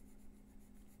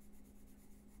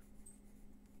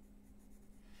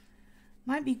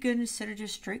 Might be good instead of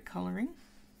just straight coloring.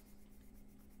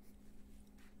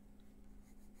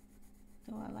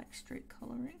 Though I like straight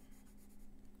coloring.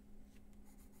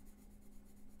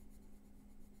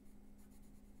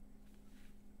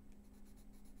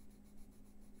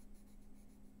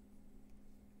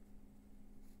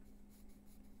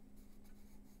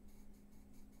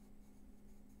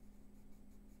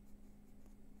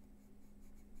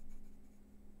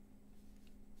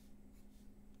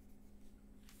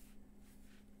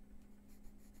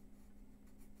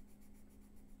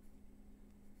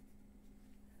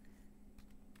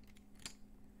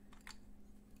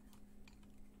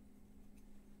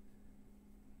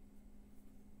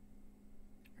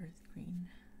 Earth green.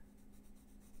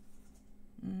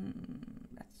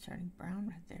 That's starting brown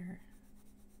right there.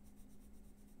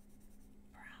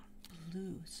 Brown,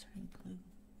 blue, starting blue.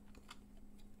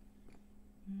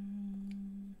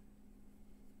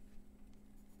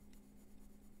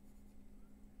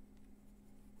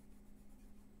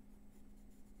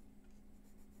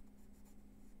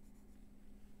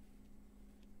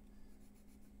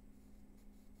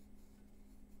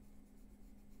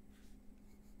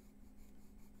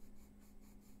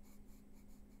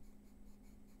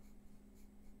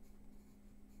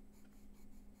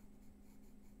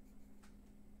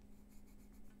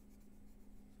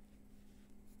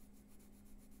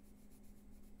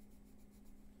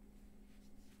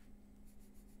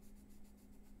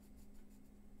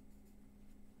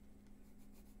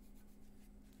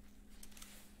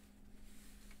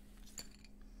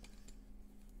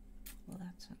 Well,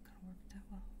 that's not going to work that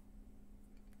well.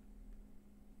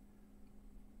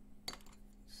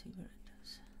 Let's see what it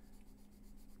does.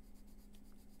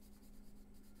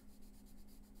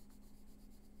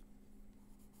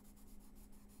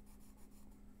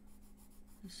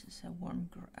 This is a warm,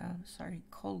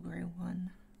 cold gray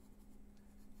one.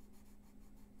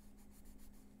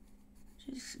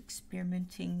 Just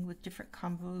experimenting with different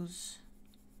combos.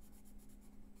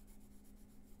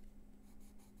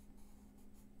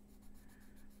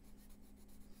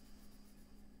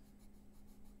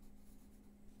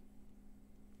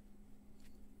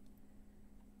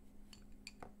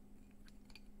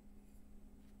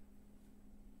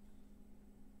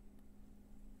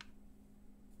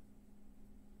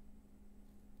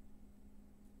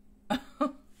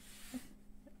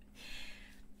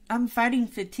 I'm fighting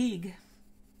fatigue.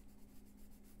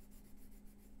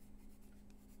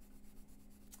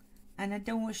 And I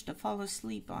don't wish to fall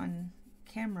asleep on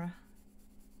camera.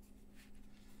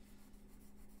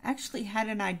 I actually had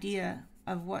an idea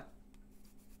of what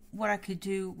I could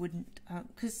do,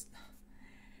 because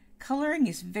coloring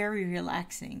is very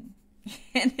relaxing.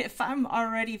 And if I'm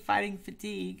already fighting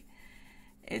fatigue,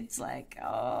 it's like,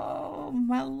 oh,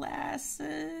 molasses.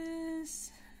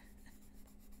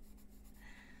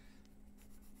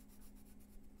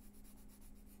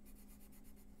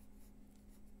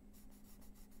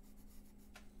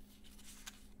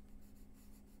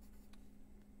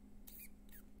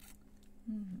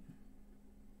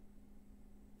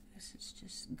 This is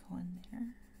just going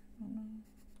there. Oh, no.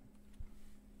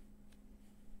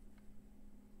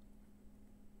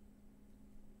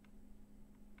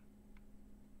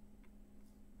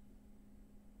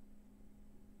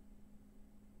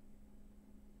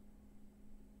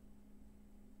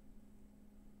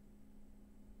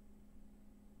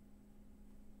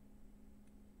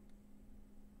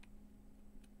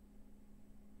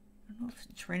 I don't know if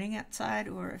it's raining outside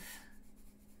or if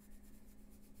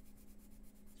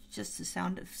it's just the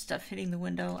sound of stuff hitting the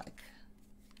window, like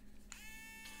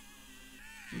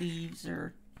leaves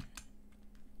or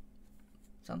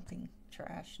something.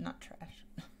 Trash, not trash.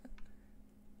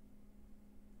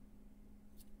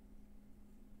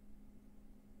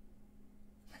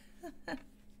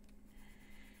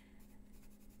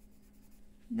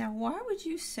 Now, why would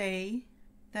you say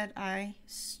that I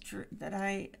stayed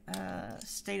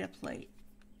up late?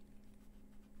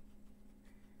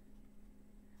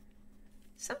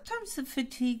 Sometimes the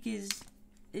fatigue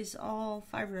is all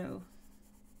fibro.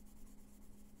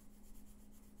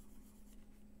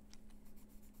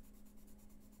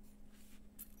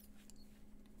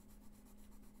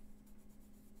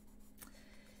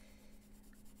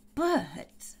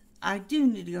 But I do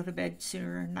need to go to bed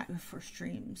sooner, night before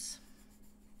streams.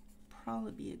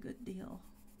 Probably be a good deal.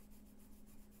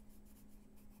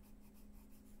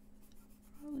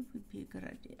 Probably would be a good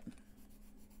idea.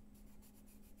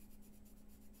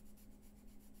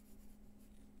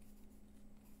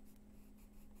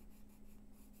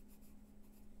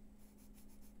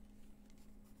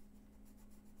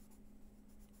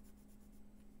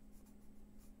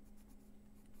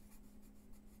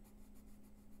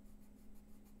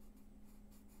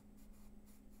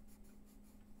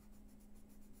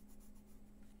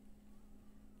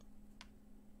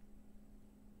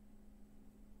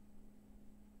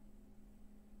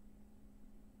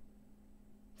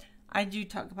 I do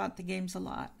talk about the games a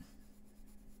lot.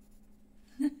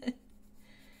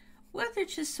 Well, they're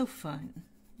just so fun,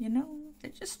 you know? They're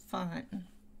just fun.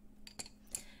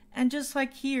 And just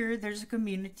like here, there's a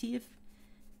community of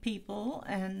people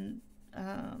and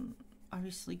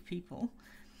obviously people.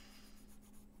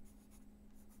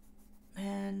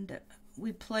 And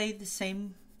we play the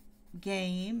same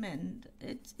game and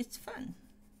it's fun.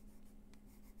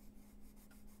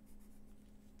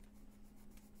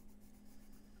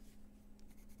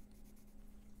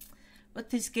 But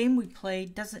this game we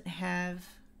played doesn't have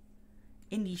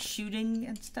any shooting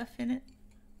and stuff in it.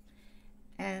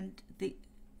 And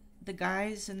the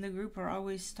guys in the group are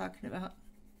always talking about,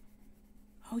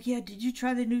 oh yeah, did you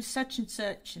try the new such and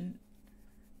such? And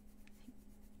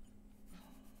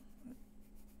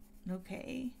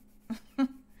okay.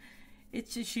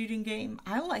 It's a shooting game.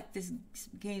 I like this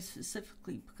game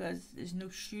specifically because there's no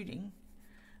shooting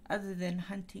other than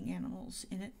hunting animals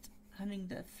in it. Hunting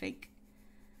the fake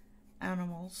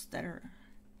animals that are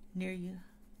near you.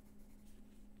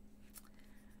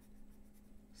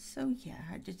 So yeah,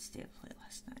 I did stay up late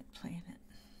last night playing it.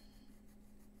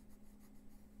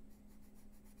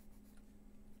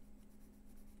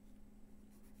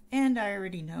 And I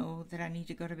already know that I need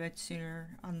to go to bed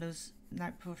sooner on those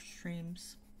night post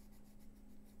streams.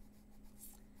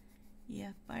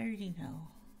 Yep, I already know.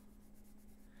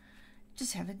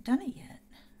 Just haven't done it yet.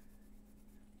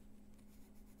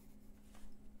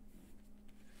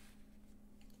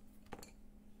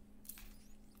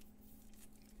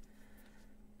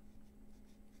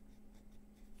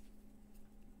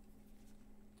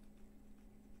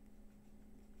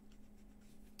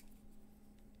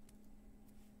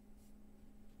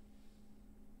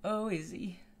 Oh, is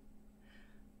he?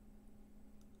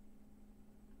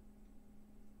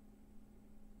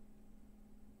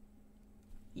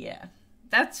 Yeah,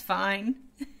 that's fine.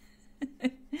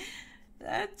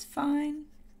 That's fine.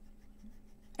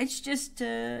 It's just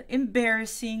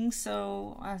embarrassing,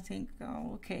 so I think,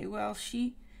 oh, okay, well,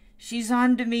 she's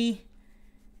on to me.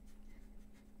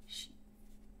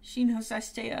 She knows I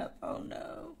stay up. Oh,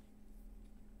 no.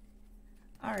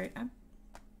 All right,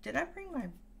 Did I bring my...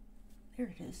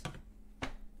 Here it is. I'm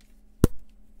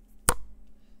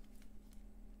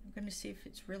going to see if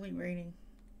it's really raining.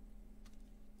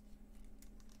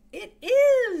 It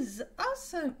is!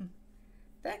 Awesome!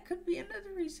 That could be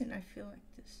another reason I feel like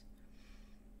this.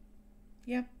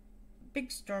 Yep.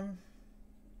 Big storm.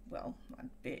 Well, not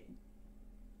big.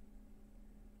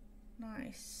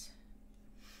 Nice.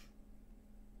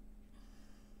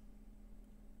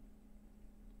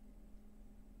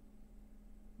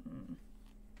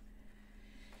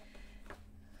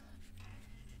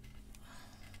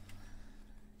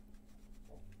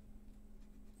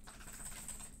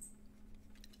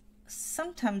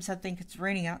 Sometimes I think it's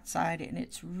raining outside and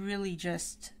it's really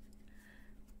just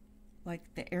like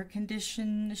the air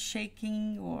condition is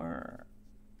shaking or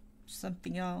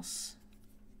something else.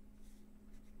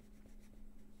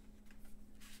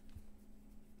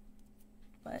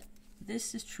 But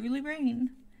this is truly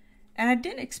rain. And I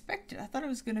didn't expect it. I thought it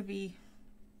was going to be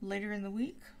later in the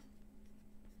week.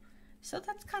 So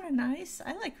that's kind of nice.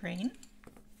 I like rain.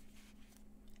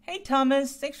 Hey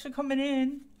Thomas, thanks for coming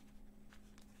in.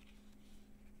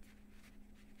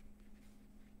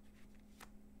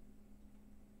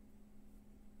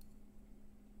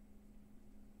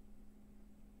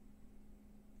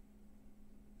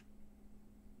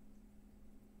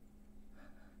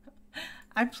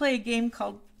 I play a game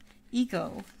called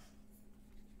Ego.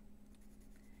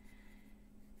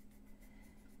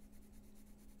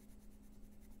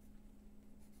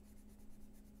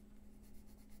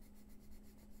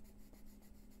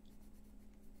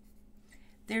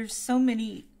 There's so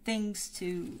many things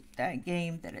to that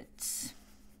game that it's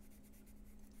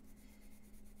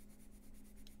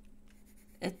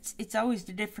always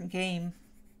a different game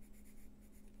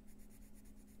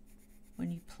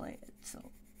when you play it,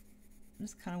 so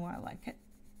that's kind of why I like it.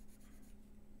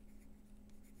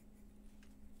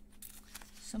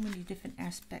 So many different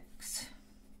aspects.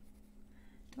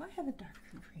 Do I have a darker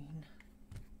green?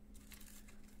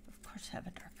 Of course I have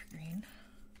a darker green.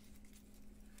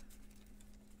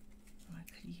 I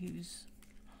could use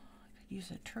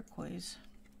a turquoise.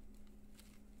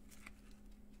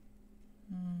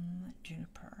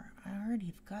 Juniper. I already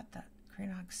have got that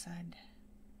green oxide.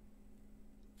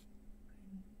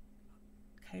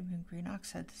 Cadmium green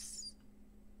oxide.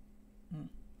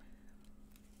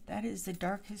 That is the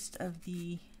darkest of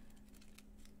the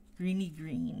greeny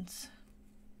greens.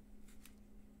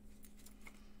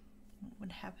 What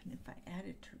would happen if I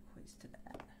added turquoise to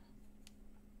that?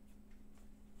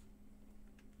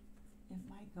 It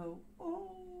might go,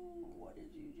 oh, what did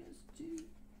you just do?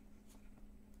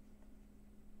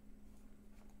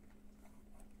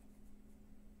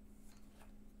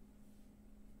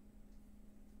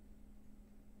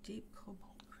 Deep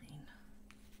cobalt green.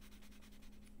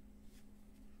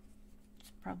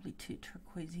 It's probably too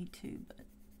turquoisey too, but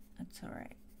that's all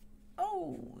right.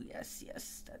 Oh, yes,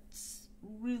 yes, that's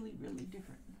really, really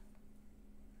different.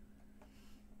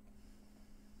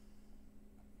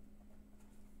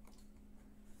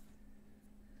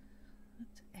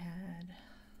 Let's add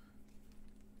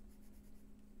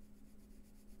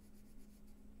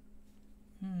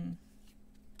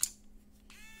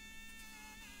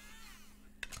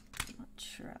not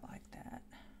sure I like that.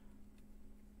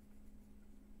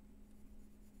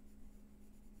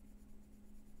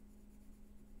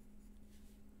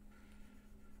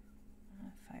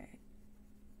 If I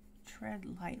tread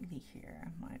lightly here, I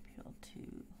might be able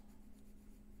to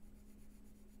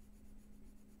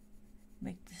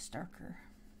make this darker.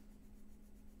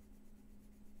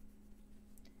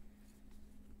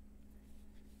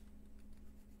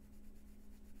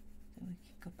 Then we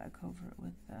can go back over it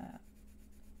with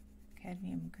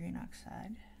cadmium green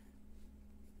oxide.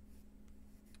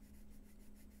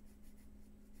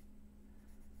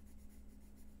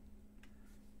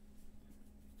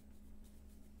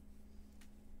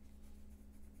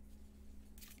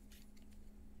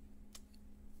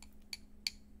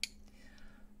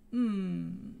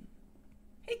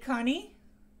 Hey, Connie.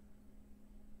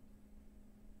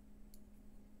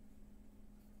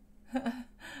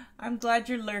 I'm glad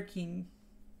you're lurking.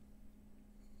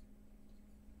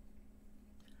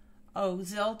 Oh,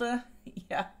 Zelda?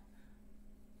 Yeah.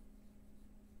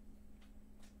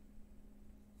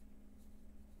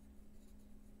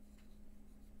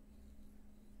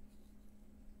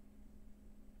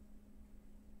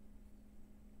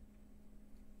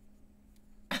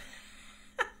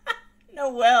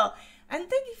 Well, and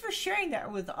thank you for sharing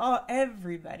that with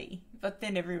everybody. But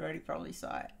then everybody probably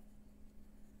saw it.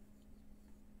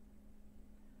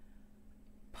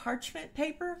 Parchment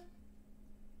paper.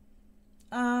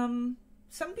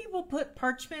 Some people put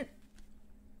parchment.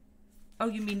 Oh,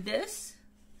 you mean this?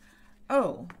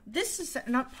 Oh, this is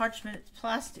not parchment, it's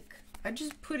plastic. I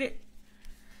just put it,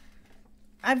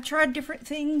 I've tried different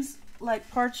things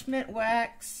like parchment,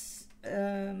 wax,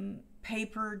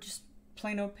 paper, just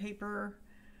plain old paper.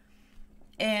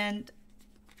 And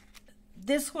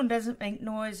this one doesn't make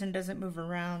noise and doesn't move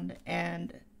around.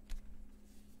 And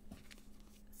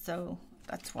so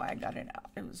that's why I got it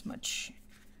out. It was much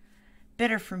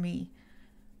better for me.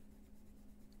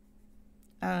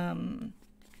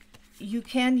 You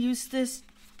can use this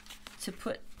to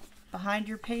put behind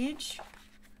your page,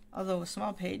 although a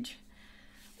small page,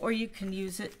 or you can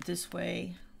use it this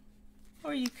way,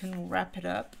 or you can wrap it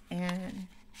up and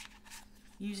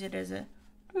use it as a,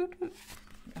 no,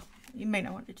 you may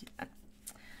not want to do that.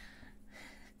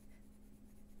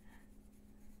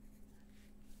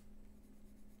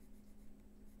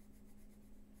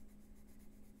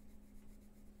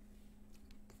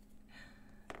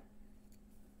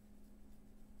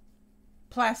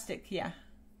 Plastic, yeah.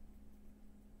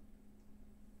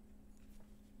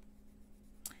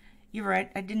 You're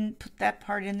right, I didn't put that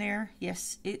part in there.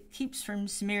 Yes, it keeps from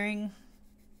smearing.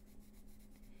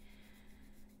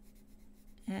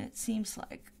 And it seems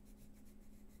like,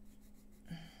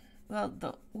 well,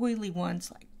 the oily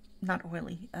ones, like, not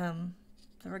oily, the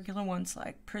regular ones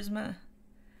like Prisma,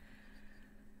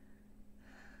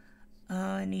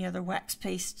 any other wax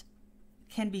paste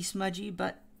can be smudgy,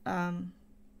 but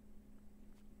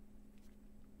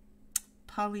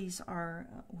polys are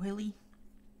oily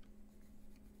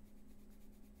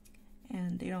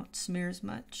and they don't smear as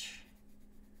much.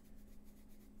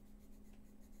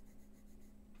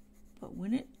 But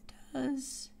when it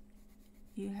does,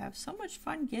 you have so much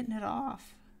fun getting it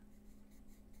off.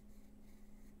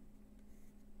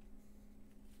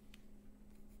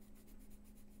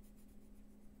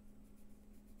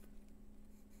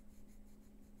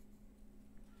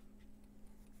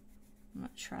 I'm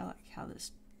not sure I like how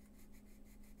this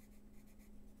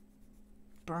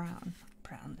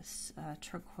this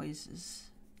turquoise is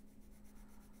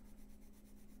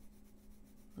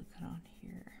looking on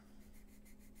here.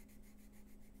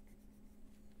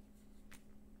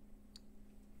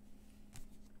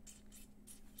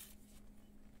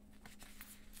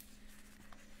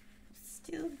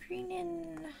 Still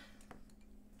greening.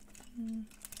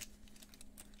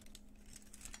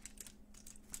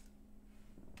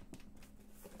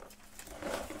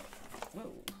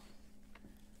 Whoa.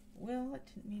 Well, I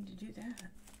didn't mean to do that.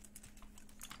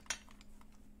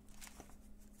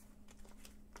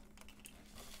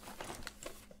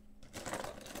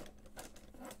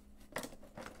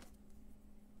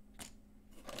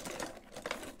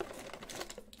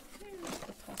 Here's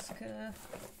the Posca.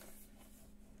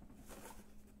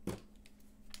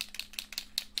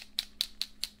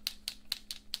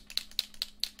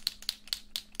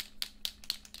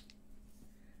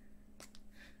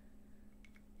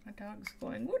 My dog's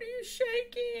going, "What are you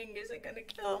shaking? Is it gonna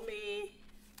kill me?"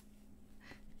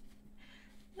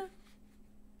 No,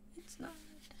 it's not.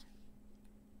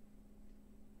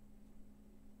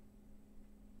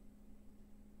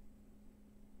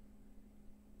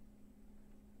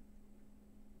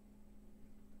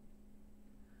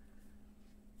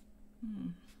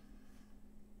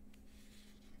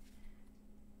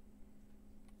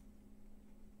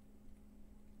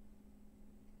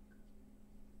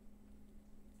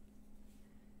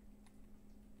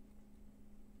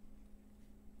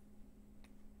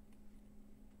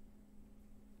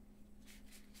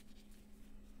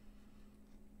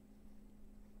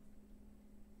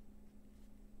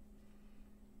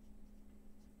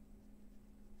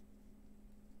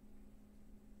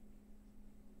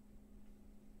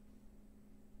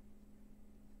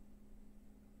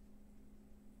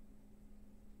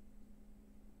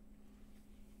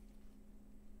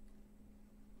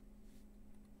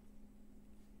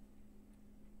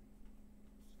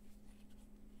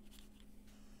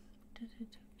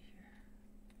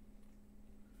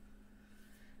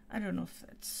 I don't know if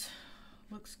that's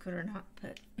looks good or not,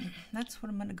 but that's what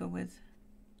I'm gonna go with.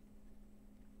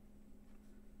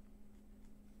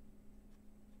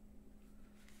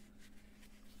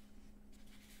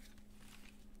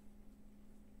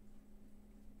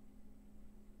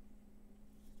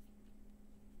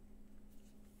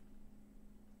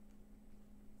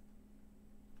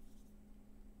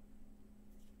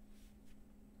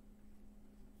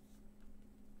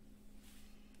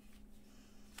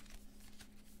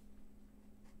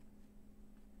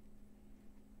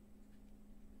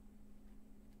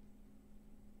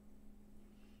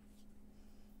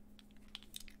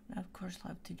 Of course, I'll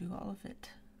have to do all of it.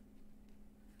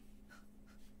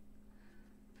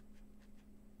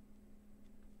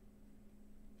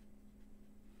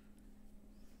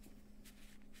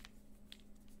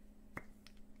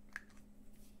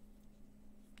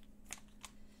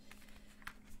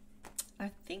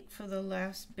 for the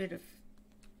last bit of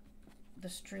the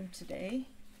stream today.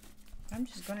 I'm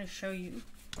just going to show you.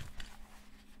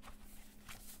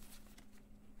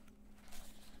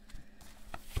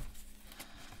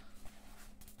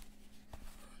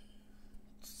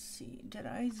 Let's see, did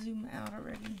I zoom out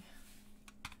already?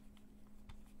 I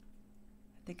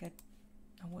think I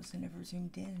wasn't ever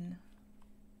zoomed in.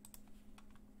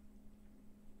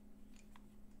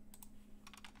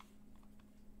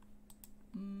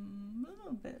 A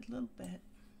little bit.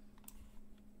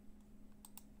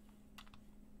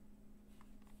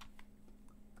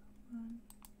 Come on.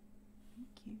 Thank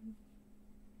you.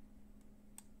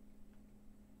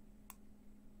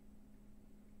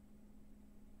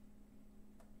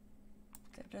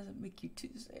 That doesn't make you too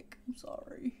sick. I'm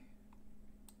sorry.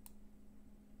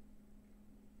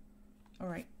 All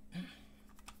right.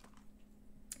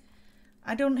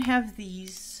 I don't have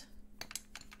these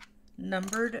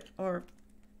numbered, or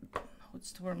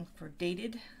what's the word I'm looking for,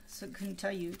 dated, so I couldn't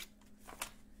tell you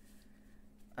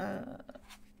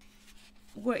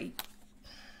what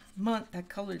month I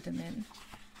colored them in.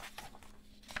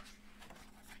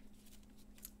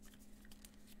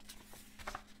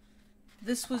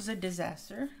 This was a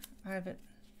disaster. I haven't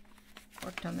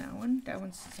worked on that one. That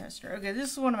one's a disaster. Okay,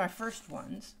 this is one of my first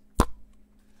ones.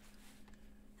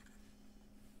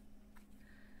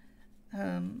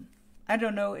 I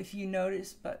don't know if you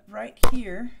noticed, but right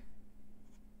here,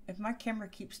 if my camera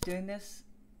keeps doing this,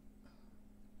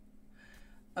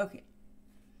 okay.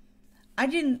 I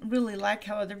didn't really like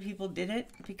how other people did it,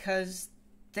 because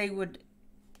they would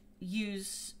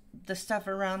use the stuff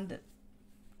around the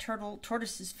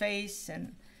tortoise's face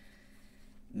and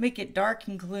make it dark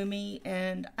and gloomy,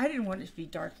 and I didn't want it to be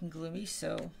dark and gloomy,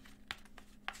 so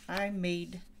I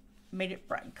made it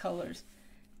bright colors.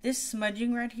 This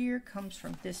smudging right here comes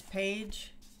from this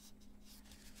page,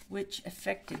 which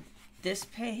affected this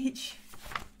page.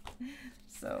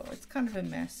 So it's kind of a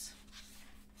mess.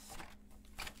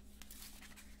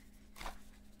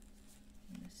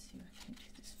 Let's see if I can do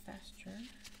this faster.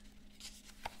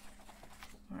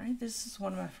 All right, this is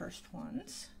one of my first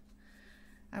ones.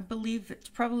 I believe it's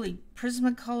probably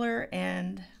Prismacolor,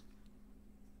 and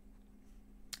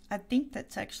I think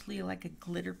that's actually like a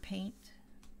glitter paint.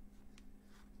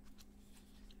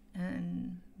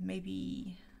 And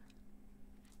maybe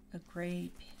a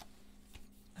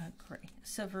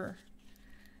silver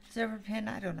pen.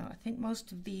 I don't know. I think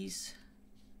most of these,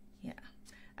 yeah,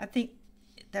 I think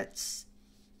that's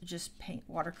just paint,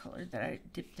 watercolor that I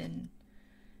dipped in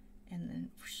and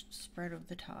then spread over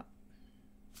the top.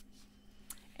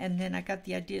 And then I got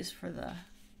the ideas for the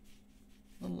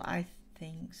little eye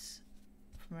things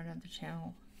from another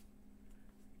channel.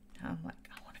 I'm like,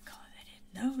 I want to color that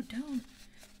in. No, don't.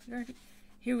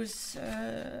 Here was,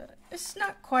 it's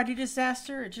not quite a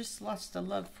disaster, I just lost a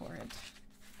love for it.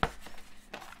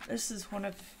 This is one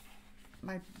of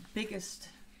my biggest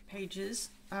pages.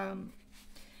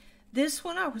 This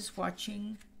one I was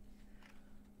watching,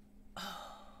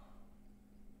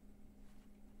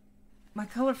 My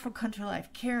Colorful Country Life,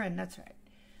 Karen, that's right.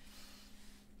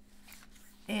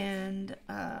 And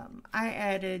I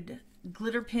added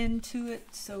glitter pen to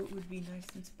it so it would be nice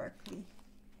and sparkly.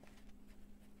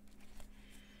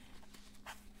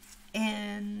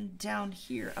 And down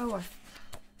here, oh,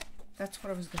 that's what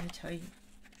I was going to tell you.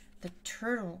 The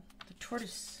turtle, the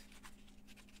tortoise.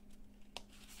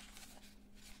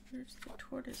 Where's the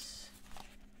tortoise?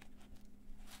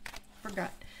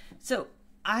 Forgot. So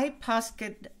I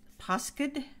posca'd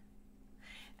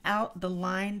out the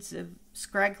lines of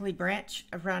scraggly branch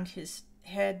around his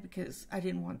head because I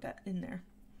didn't want that in there.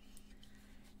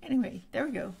 Anyway, there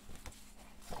we go.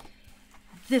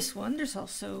 This one, there's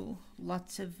also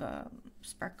lots of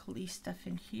sparkly stuff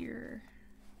in here.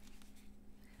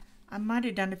 I might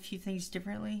have done a few things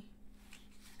differently,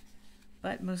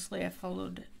 but mostly I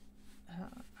followed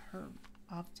her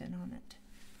often on it.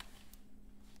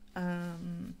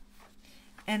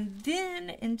 And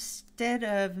then instead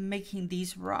of making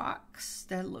these rocks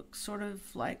that look sort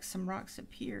of like some rocks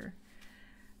up here,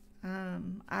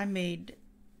 I made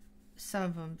some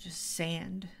of them just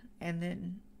sand, and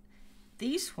then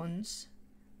these ones,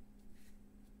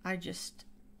 I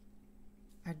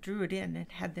drew it in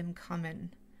and had them come in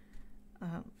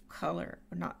color,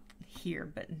 not here,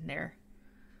 but in there.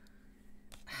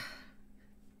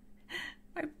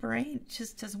 My brain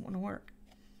just doesn't want to work.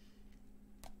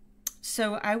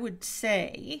 So I would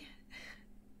say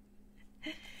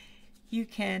you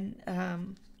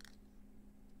can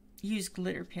use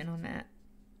glitter pen on that.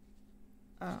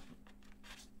 I'm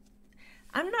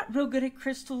not real good at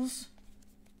crystals,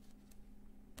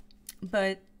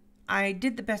 but I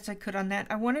did the best I could on that.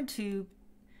 I wanted to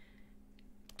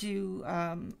do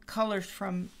colors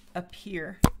from up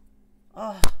here.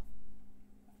 Oh,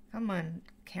 come on,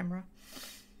 camera.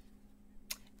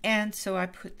 And so I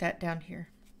put that down here.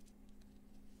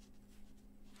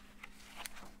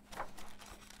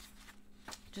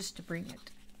 Just to bring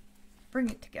it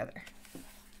together.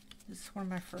 This is one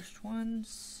of my first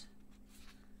ones.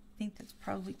 I think that's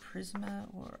probably Prisma,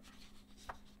 or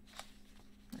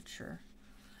not sure.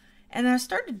 And I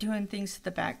started doing things to the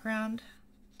background,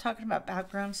 talking about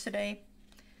backgrounds today.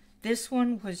 This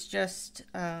one was just,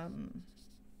 I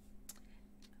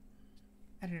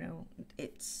don't know,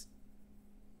 it's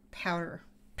powder,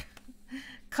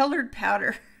 colored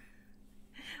powder.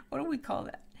 What do we call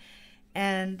that?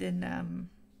 And then,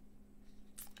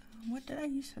 what did I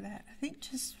use for that? I think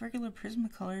just regular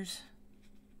Prismacolors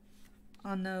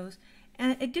on those.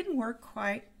 And it didn't work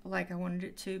quite like I wanted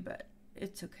it to, but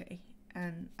it's okay.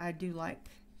 And I do like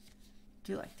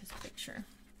this picture.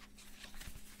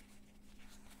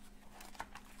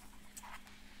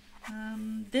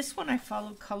 This one I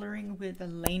follow coloring with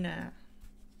Elena.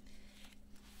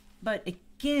 But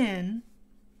again,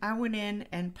 I went in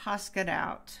and Posca'd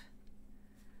out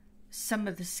some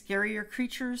of the scarier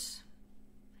creatures.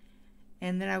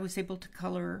 And then I was able to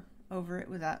color over it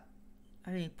without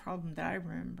any problem that I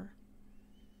remember.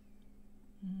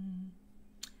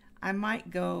 I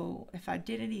might go, if I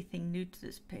did anything new to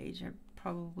this page, I'd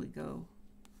probably go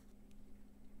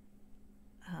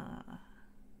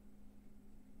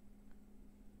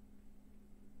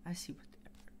I see what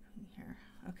they're doing here.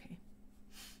 Okay.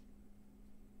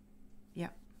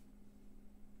 Yep.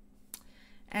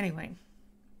 Anyway,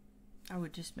 I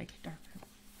would just make it darker.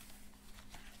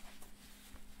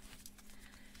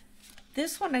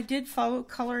 This one I did follow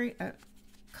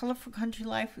Colorful Country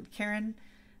Life with Karen.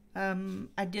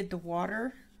 I did the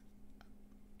water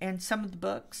and some of the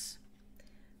books,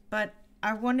 but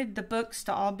I wanted the books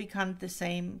to all be kind of the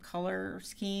same color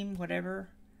scheme, whatever,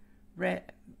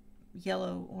 red,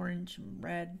 yellow, orange, and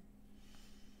red.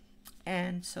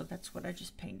 And so that's what I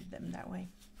just painted them that way.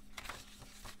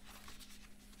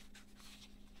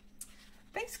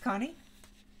 Thanks, Connie.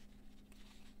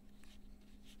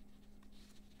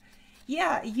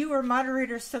 Yeah, you are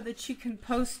moderator so that you can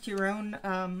post your own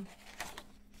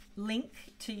link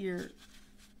to your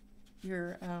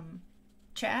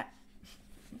chat,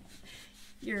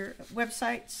 your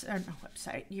websites, or no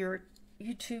website, your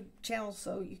YouTube channel,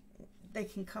 so they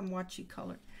can come watch you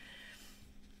color.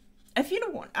 If you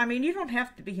don't want, I mean, you don't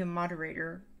have to be a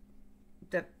moderator.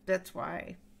 That's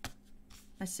why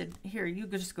I said, here, you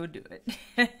just go do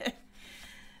it.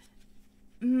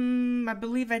 I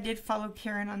believe I did follow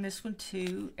Karen on this one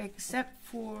too, except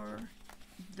for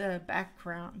the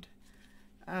background.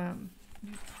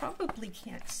 You probably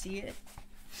can't see it,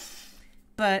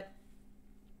 but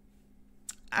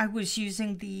I was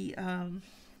using the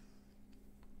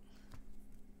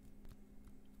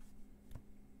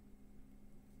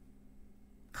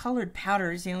colored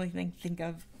powder is the only thing I think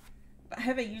of. I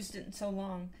haven't used it in so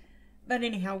long. But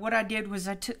anyhow, what I did was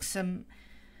I took some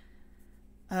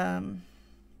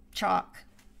chalk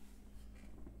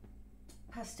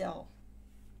pastels,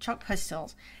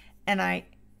 and I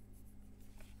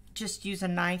just used a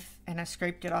knife and I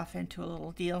scraped it off into a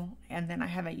little deal, and then I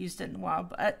haven't used it in a while,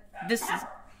 but this is,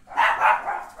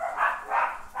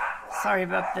 sorry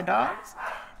about the dogs.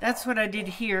 That's what I did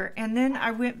here, and then I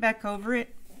went back over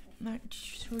it, not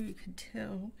sure you could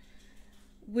tell,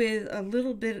 with a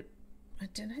little bit,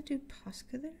 did I do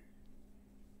Posca there?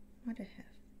 What I have,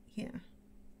 yeah,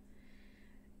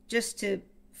 just to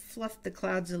fluff the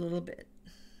clouds a little bit.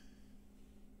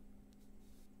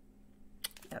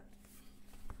 Yep.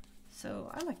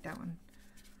 So I like that one.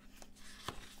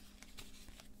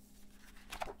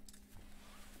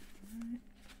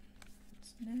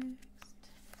 What's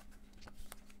next?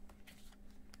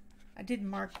 I did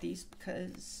mark these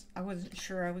because I wasn't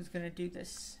sure I was going to do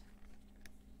this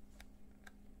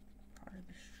part of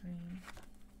the stream.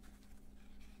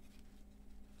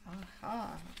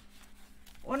 Aha.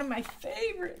 One of my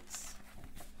favorites.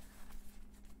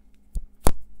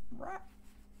 Right.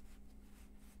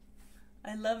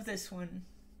 I love this one.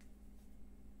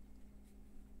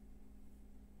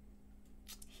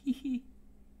 I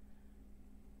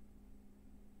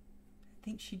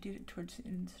think she did it towards the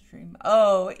end of the stream.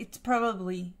 Oh, it's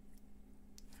probably...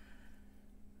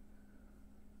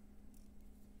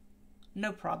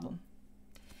 No problem.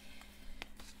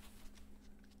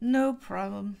 No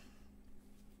problem.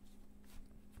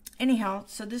 Anyhow,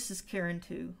 so this is Karen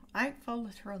too. I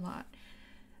followed her a lot.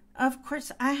 Of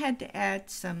course, I had to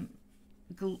add some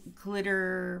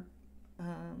glitter,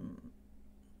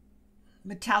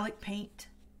 metallic paint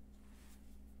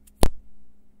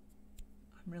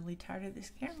I'm really tired of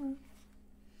this camera.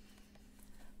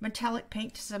 Metallic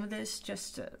paint to some of this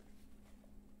just to,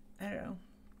 I don't know,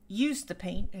 use the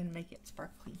paint and make it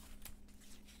sparkly.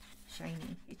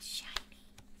 Shiny. It's shiny.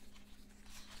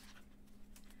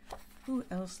 Who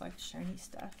else likes shiny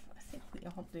stuff? I think we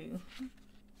all do.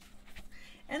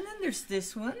 And then there's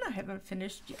this one I haven't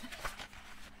finished yet.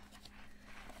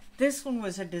 This one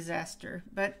was a disaster,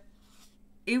 but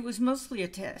it was mostly a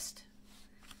test.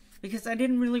 Because I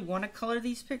didn't really want to color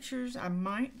these pictures. I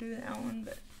might do that one,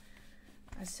 but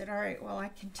I said, all right, well, I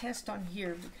can test on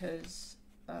here because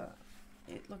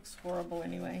it looks horrible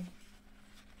anyway.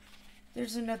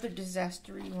 There's another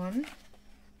disaster-y one.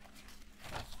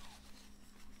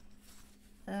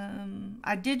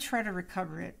 I did try to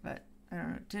recover it, but I don't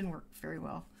know, it didn't work very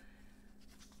well.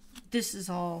 This is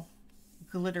all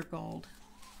glitter gold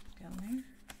down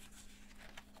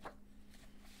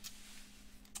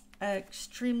there.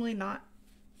 Extremely not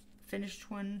finished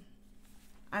one.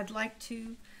 I'd like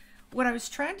to. What I was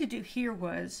trying to do here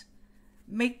was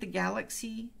make the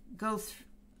galaxy go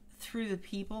through the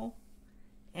people,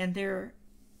 and they're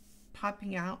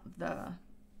popping out the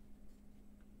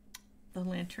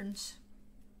lanterns.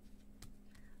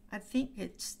 I think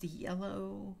it's the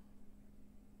yellow,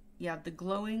 yeah, the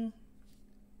glowing,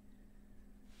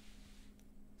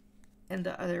 and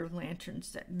the other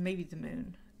lanterns, that maybe the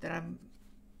moon, that I'm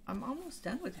almost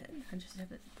done with it. I just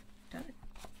haven't done it.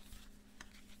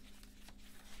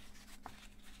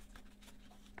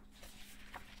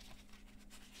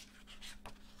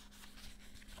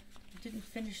 I didn't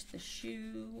finish the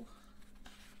shoe.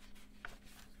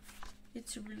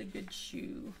 It's a really good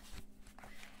shoe.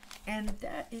 And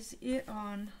that is it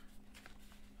on,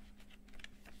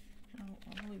 oh,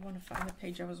 I really want to find the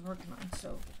page I was working on,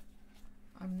 so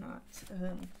I'm not,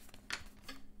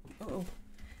 oh,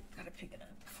 gotta pick it up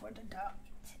before the dog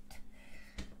gets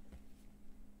it.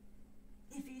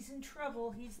 If he's in trouble,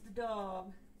 he's the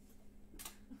dog.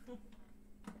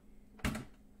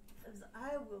 Because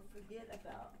I will forget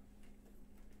about,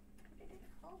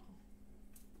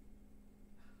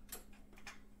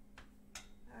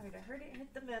 Alright, I heard it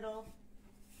hit the middle.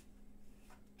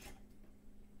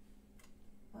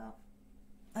 Well,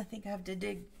 I think I have to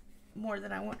dig more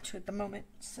than I want to at the moment,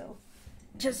 so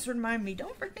just remind me,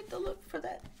 don't forget to look for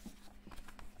that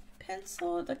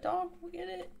pencil. The dog will get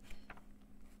it.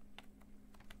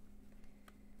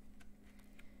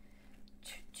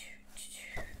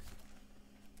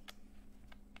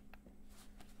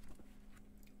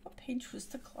 What page was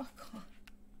the clock on?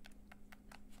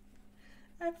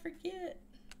 I forget.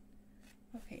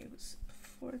 Okay, it was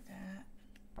before that.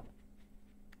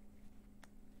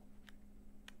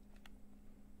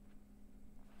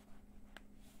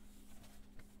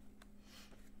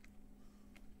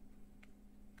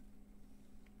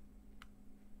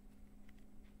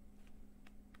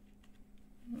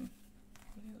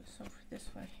 Maybe it was over this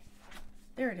way.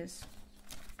 There it is.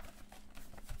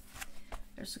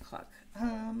 There's the clock.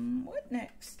 What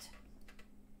next?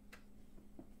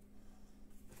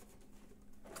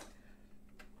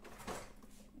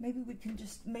 Maybe we can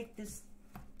just make this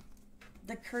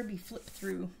the Kirby flip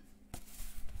through,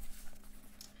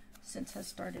 since I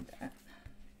started that.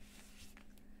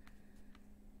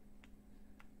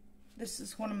 This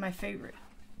is one of my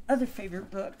other favorite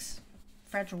books,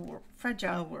 Fragile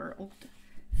World.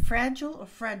 Fragile or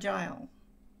fragile?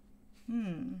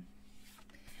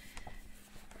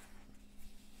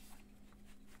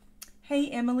 Hey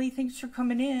Emily, thanks for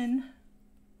coming in.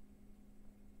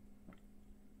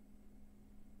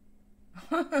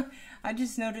 I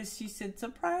just noticed you said,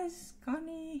 surprise,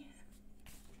 Connie.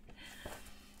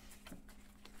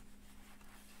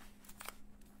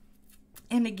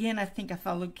 And again, I think I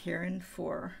followed Karen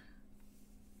for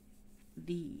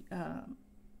the,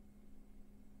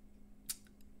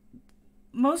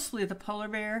 mostly the polar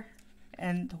bear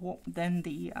and then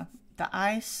the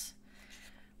ice.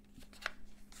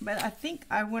 But I think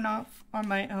I went off on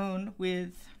my own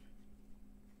with,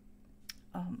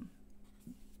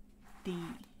 the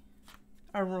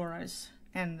auroras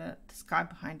and the sky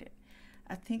behind it.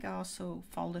 I think I also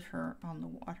followed her on the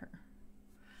water.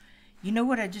 You know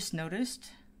what I just noticed?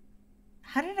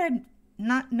 How did I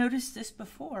not notice this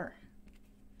before?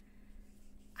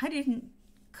 I didn't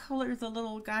color the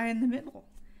little guy in the middle.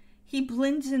 He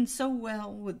blends in so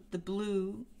well with the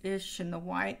blue-ish and the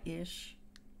white-ish.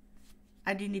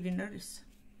 I didn't even notice.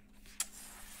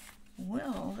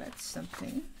 Well, that's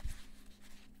something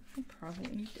I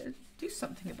probably need to do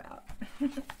something about.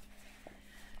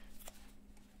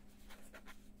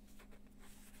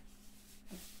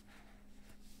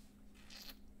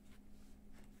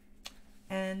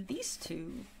 And these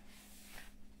two,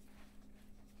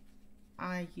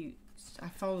 I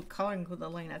followed Coloring with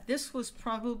Elena. This was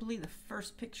probably the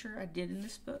first picture I did in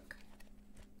this book.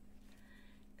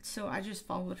 So I just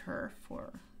followed her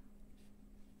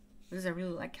because I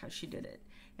really like how she did it.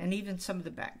 And even some of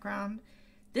the background.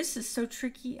 This is so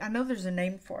tricky. I know there's a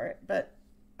name for it, but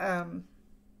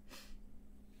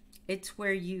it's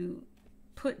where you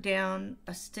put down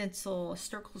a stencil, a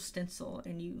circle stencil,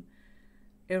 and you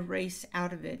erase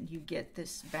out of it and you get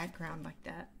this background like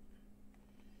that.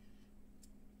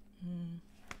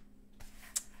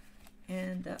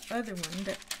 And the other one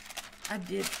that I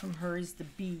did from her is the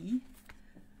bee.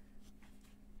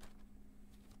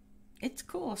 It's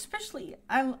cool, especially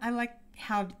I like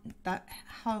how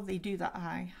they do the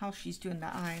eye, how she's doing the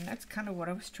eye, and that's kind of what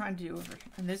I was trying to do over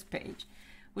on this page,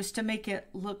 was to make it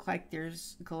look like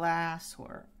there's glass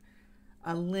or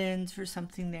a lens or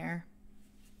something there.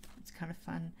 It's kind of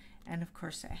fun, and of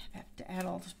course I have to add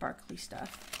all the sparkly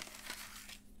stuff.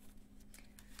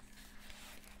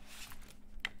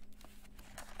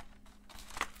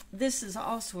 This is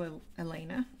also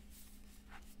Elena.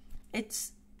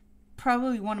 It's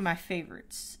probably one of my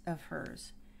favorites of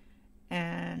hers.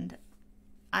 And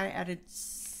I added,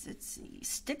 let's see,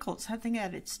 stickles. I think I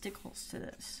added stickles to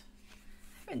this.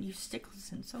 I haven't used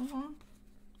stickles in so long.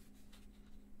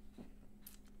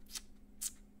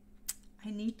 I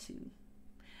need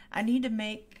to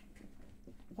make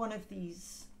one of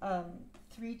these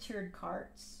 3-tiered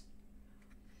carts.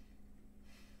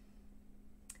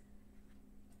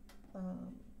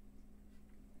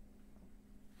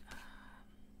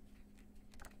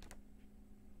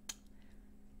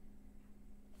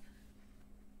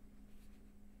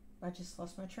 I just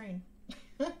lost my train.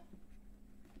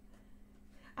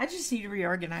 I just need to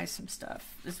reorganize some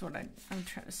stuff, is what I'm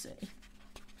trying to say.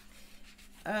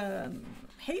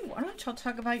 Hey, why don't y'all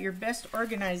talk about your best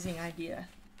organizing idea?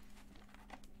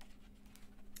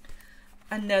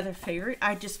 Another favorite.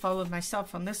 I just followed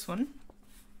myself on this one.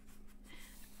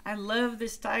 I love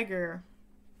this tiger.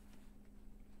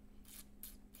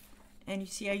 And you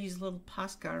see I use a little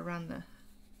Posca around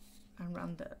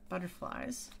the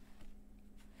butterflies.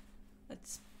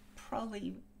 That's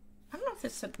probably, I don't know if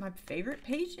that's my favorite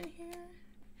page in here.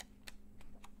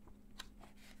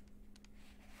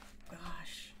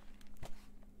 Gosh.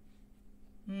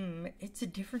 It's a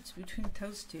difference between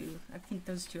those two. I think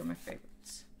those two are my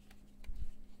favorites.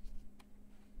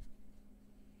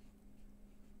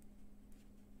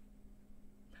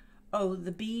 Oh,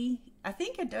 the bee. I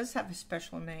think it does have a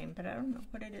special name, but I don't know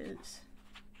what it is.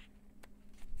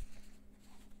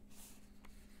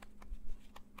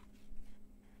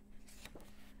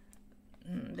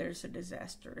 There's a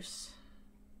disastrous.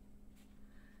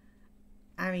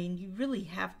 I mean, you really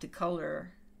have to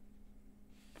color.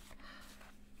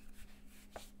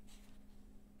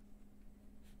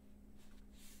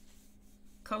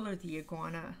 Color the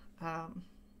iguana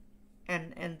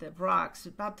and the rocks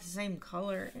about the same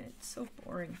color, and it's so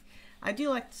boring. I do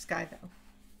like the sky though.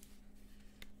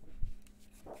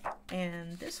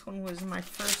 And this one was my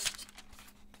first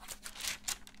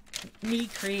me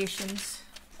creations.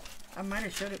 I might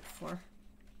have showed it before.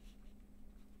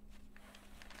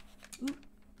 Ooh,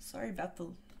 sorry about the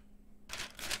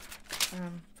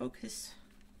focus.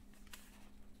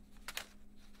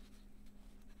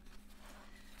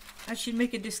 I should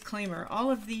make a disclaimer.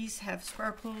 All of these have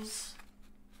sparkles,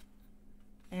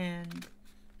 and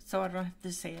so I don't have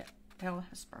to say it. They all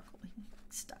have sparkling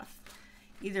stuff.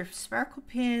 Either sparkle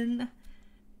pen,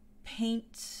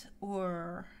 paint,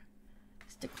 or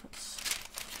stickles.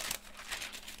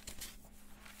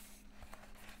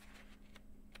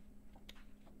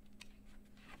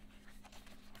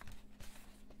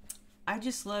 I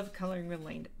just love coloring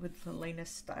with Elena's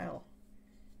style.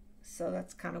 So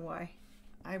that's kind of why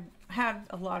I have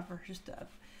a lot of her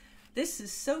stuff. This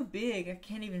is so big, I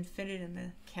can't even fit it in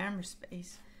the camera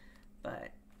space.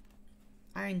 But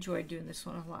I enjoyed doing this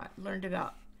one a lot. Learned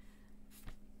about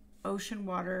ocean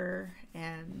water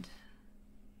and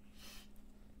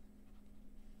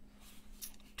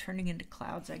turning into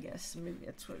clouds, I guess. Maybe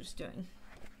that's what it's doing.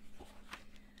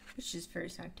 Which is very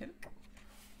scientific.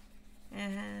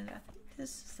 And I think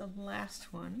this is the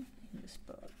last one in this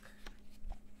book.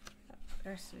 The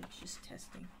rest of it's just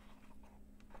testing.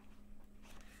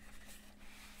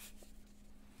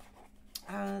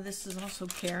 This is also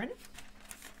Karen.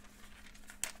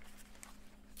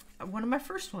 One of my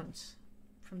first ones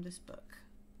from this book.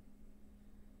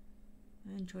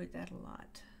 I enjoyed that a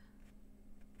lot.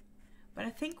 But I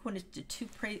think when it's a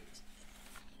two-page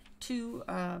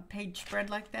spread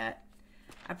like that,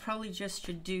 I probably just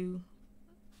should do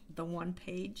the one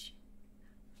page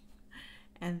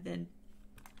and then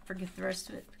forget the rest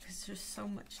of it, because there's so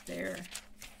much there.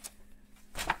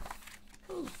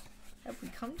 Have we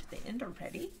come to the end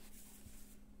already?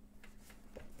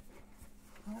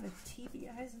 A lot of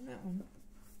TBIs in that one.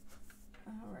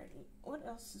 Alrighty, what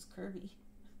else is Kirby?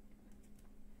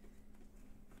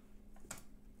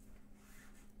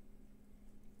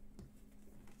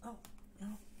 Oh, no,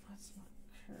 that's not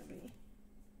Kirby.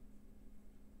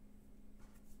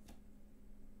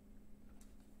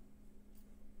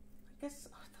 I guess,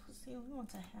 are those the only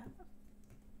ones I have?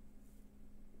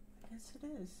 I guess it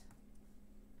is.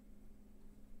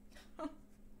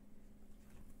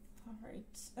 Alright,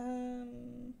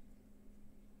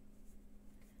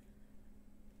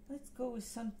 let's go with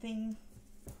something.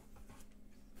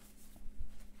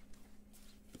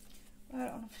 I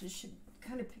don't know if I should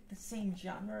kind of pick the same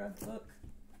genre of book.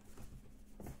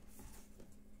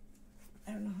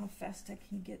 I don't know how fast I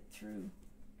can get through.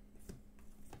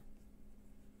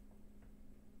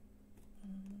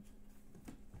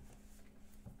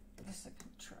 I guess I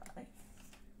could try.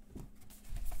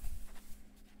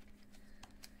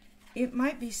 It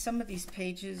might be some of these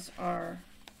pages are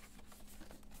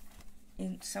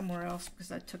in somewhere else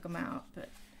because I took them out, but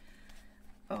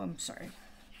oh, I'm sorry.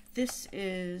 This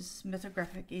is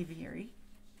Mythographic Aviary.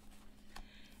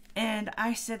 And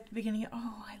I said at the beginning,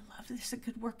 oh, I love this. I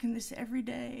could work in this every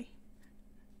day.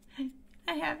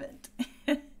 I haven't.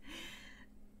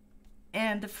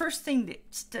 And the first thing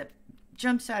that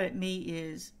jumps out at me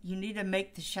is you need to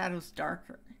make the shadows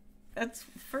darker. That's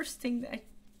the first thing that I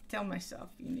tell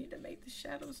myself. You need to make the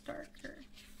shadows darker.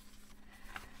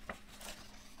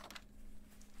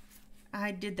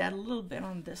 I did that a little bit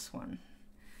on this one.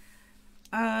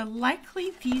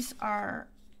 Likely these are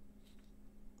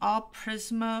all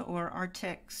Prisma or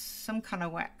Artex, some kind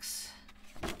of wax.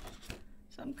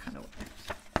 Some kind of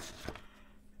wax.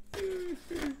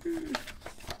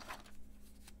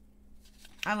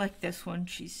 I like this one.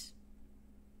 She's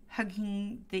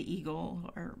hugging the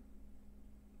eagle or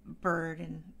bird,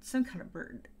 and some kind of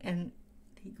bird, and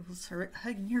the eagle's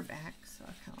hugging her back, so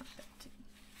I kind of like that too.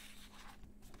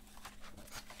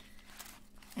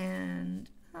 And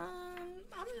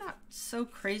I'm not so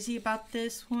crazy about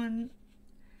this one.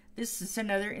 This is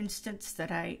another instance that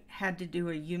I had to do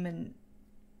a human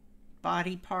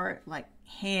body part, like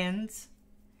hands,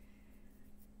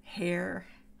 hair.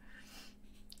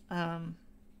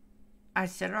 I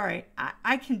said, all right,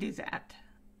 I can do that.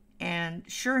 And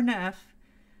sure enough,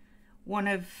 one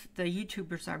of the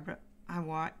YouTubers I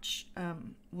watch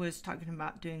was talking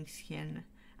about doing skin.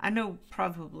 I know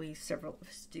probably several of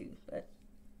us do, but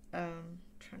I'm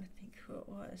trying to think who it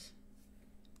was.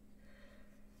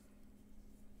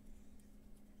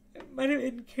 It might have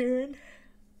been Karen.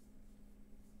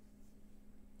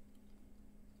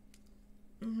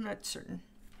 I'm not certain.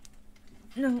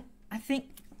 No, I think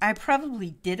I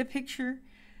probably did a picture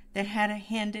that had a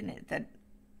hand in it that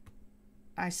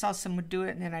I saw someone do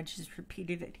it, and then I just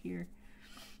repeated it here.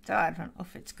 So I don't know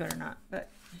if it's good or not, but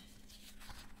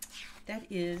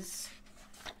this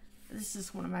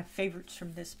is one of my favorites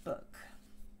from this book.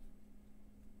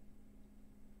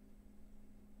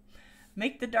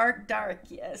 Make the dark dark,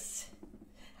 yes.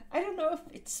 I don't know if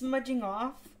it's smudging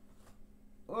off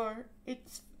or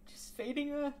it's just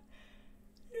fading off.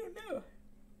 I don't know.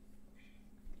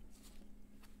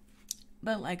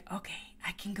 But like, okay,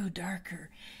 I can go darker.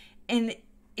 And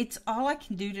it's all I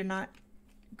can do to not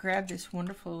grab this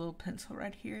wonderful little pencil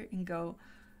right here and go,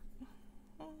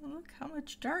 oh, look how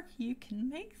much darker you can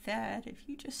make that if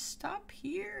you just stop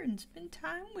here and spend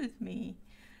time with me.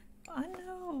 I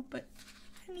know, but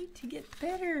I need to get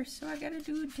better, so I gotta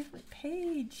do a different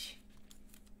page.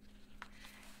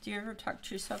 Do you ever talk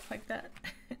to yourself like that?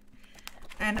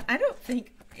 And I don't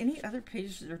think any other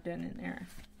pages are done in there.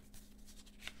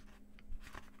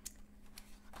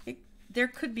 There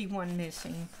could be one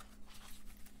missing,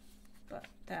 but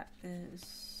that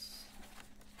is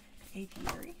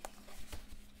Aviary.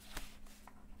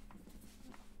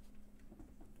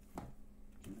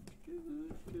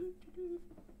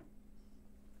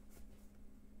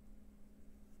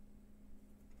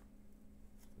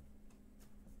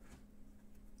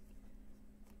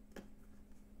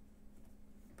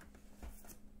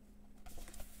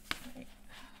 Right.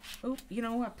 Oh, you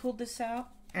know, I pulled this out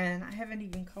and I haven't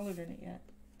even colored in it yet.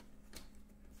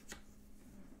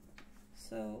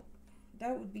 So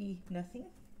that would be nothing.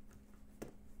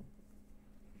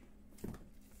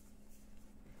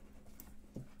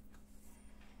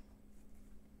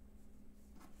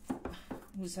 It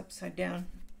was upside down.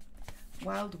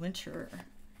 Wild Winter.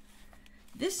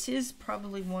 This is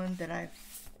probably one that I've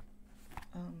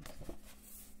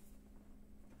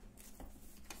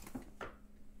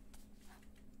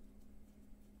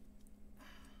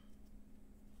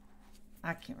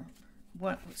I can't remember.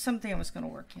 something I was going to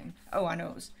work in. Oh, I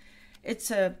know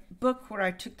it's a book where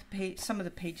I took some of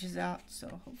the pages out,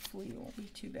 so hopefully it won't be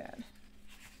too bad.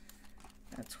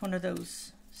 That's one of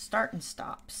those start and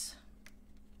stops.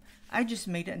 I just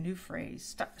made a new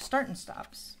phrase, start and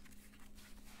stops.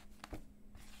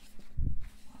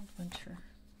 Wild Winter.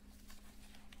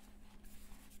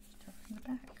 Start from the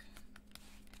back.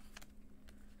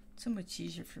 It's so much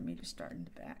easier for me to start in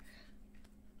the back.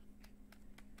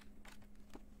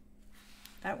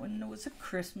 That one was a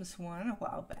Christmas one a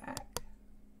while back.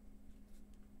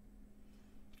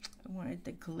 I wanted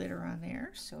the glitter on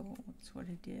there, so that's what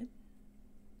I did.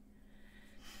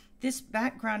 This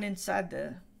background inside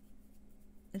the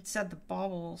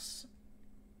baubles,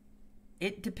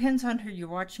 it depends on who you're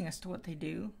watching as to what they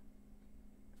do.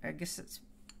 I guess it's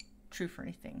true for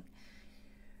anything.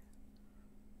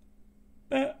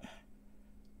 But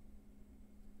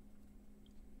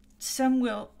some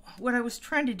will, what I was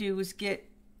trying to do was get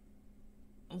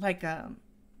like a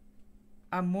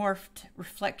morphed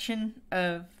reflection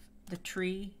of the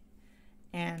tree,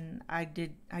 and I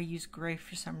used gray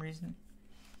for some reason.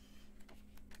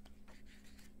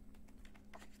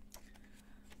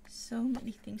 So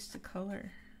many things to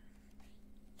color.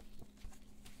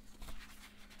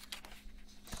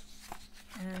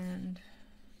 And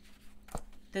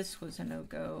this was a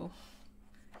no-go.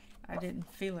 I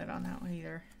didn't feel it on that one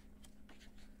either.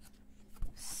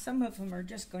 Some of them are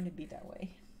just going to be that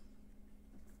way.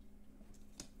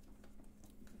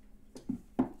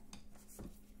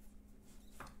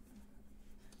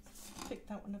 Pick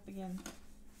that one up again.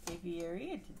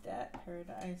 Aviary, I did that.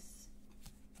 Paradise.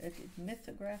 I did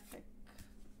Mythographic.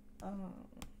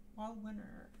 Wild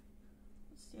Winter.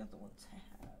 What's the other ones I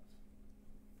have?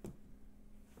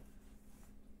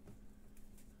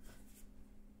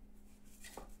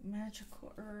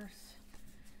 Magical Earth.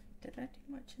 Did I do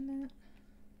much in that?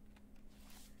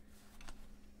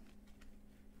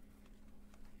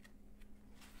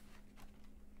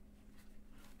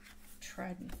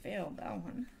 Tried and failed that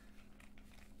one.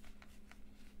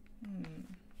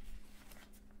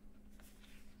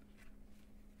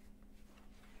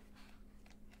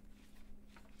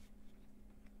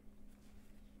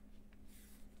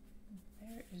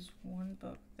 There is one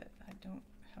book that I don't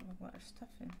have a lot of stuff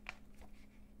in.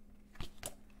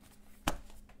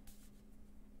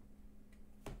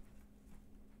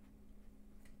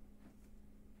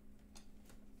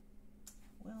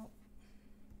 Well,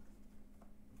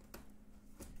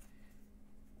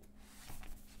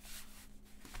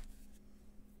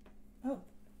 oh,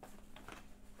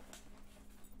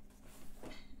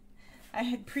 I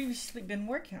had previously been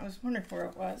working. I was wondering where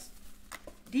it was.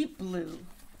 Deep Blue.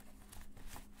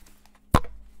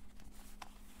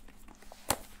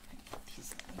 These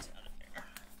things out of there.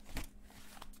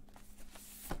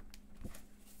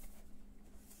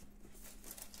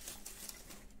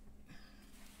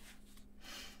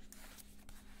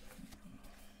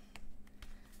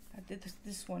 I did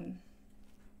this one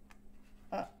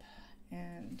up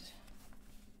and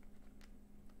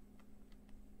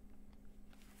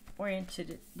oriented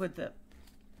it with the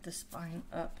spine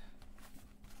up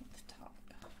at the top.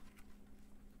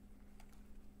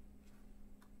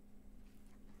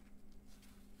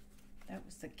 That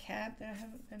was the cab that I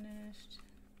haven't finished.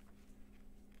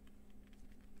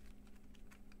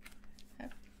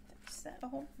 Is that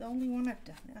the only one I've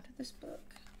done out of this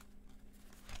book?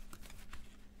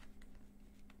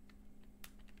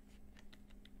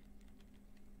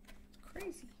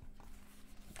 Crazy.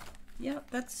 Yep,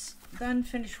 that's the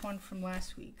unfinished one from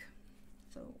last week.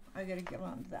 So I gotta get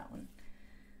on to that one.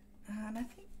 And I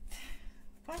think,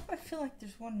 why do I feel like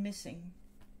there's one missing?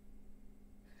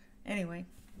 Anyway,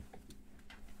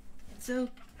 so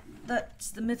that's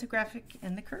the Mythographic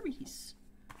and the Kirby's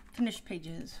finished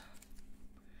pages.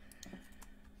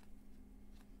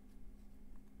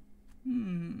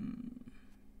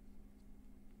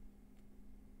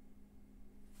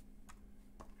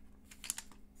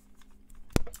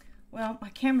 Well, my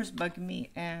camera's bugging me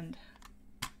and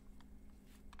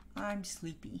I'm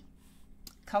sleepy.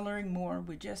 Coloring more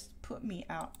would just put me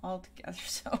out altogether.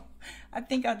 So I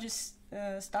think I'll just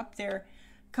stop there.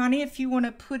 Connie, if you want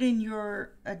to put in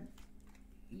your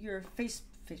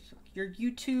Facebook, your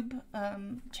YouTube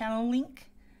channel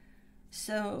link,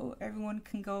 so everyone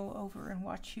can go over and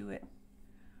watch you at,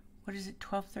 what is it,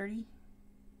 12:30?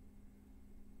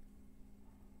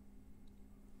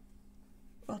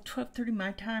 Well, 12:30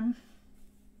 my time.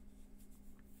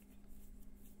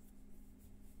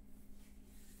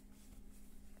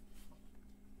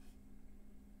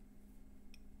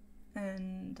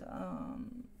 And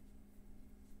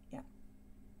yeah,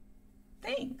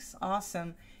 thanks.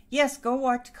 Awesome. Yes, go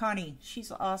watch Connie.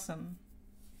 She's awesome.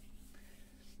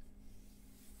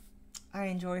 I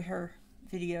enjoy her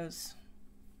videos.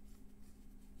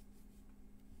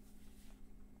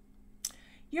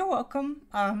 You're welcome.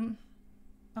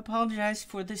 Apologize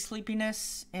for the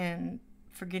sleepiness and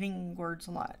forgetting words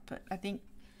a lot, but I think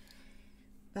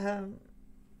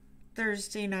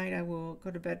Thursday night I will go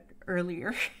to bed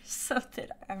earlier so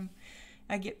that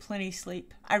I get plenty of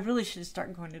sleep. I really should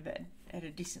start going to bed at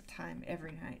a decent time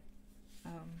every night.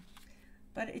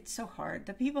 But it's so hard.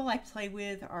 The people I play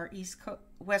with are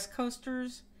West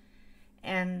Coasters,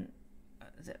 and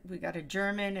we got a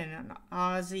German and an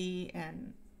Aussie,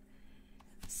 and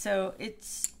so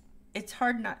it's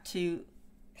hard not to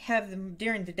have them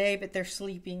during the day, but they're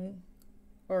sleeping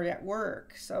or at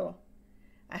work, so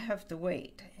I have to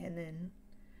wait. And then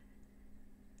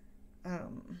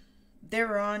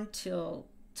they're on till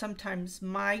sometimes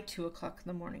my 2 o'clock in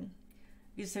the morning,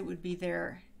 because it would be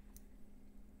their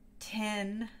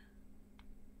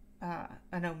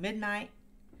midnight,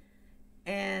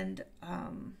 and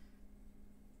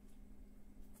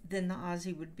then the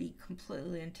Aussie would be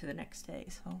completely into the next day.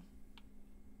 So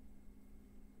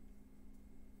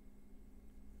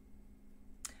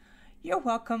you're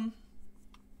welcome.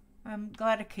 I'm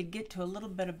glad I could get to a little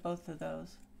bit of both of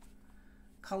those,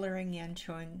 coloring and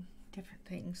showing different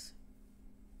things.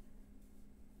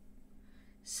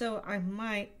 So I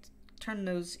might turn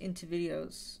those into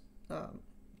videos.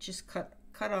 Just cut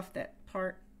off that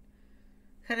part,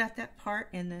 cut out that part,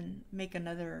 and then make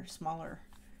another smaller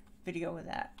video with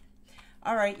that.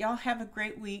 All right, y'all have a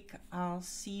great week. I'll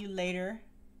see you later.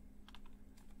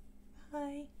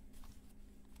 Bye.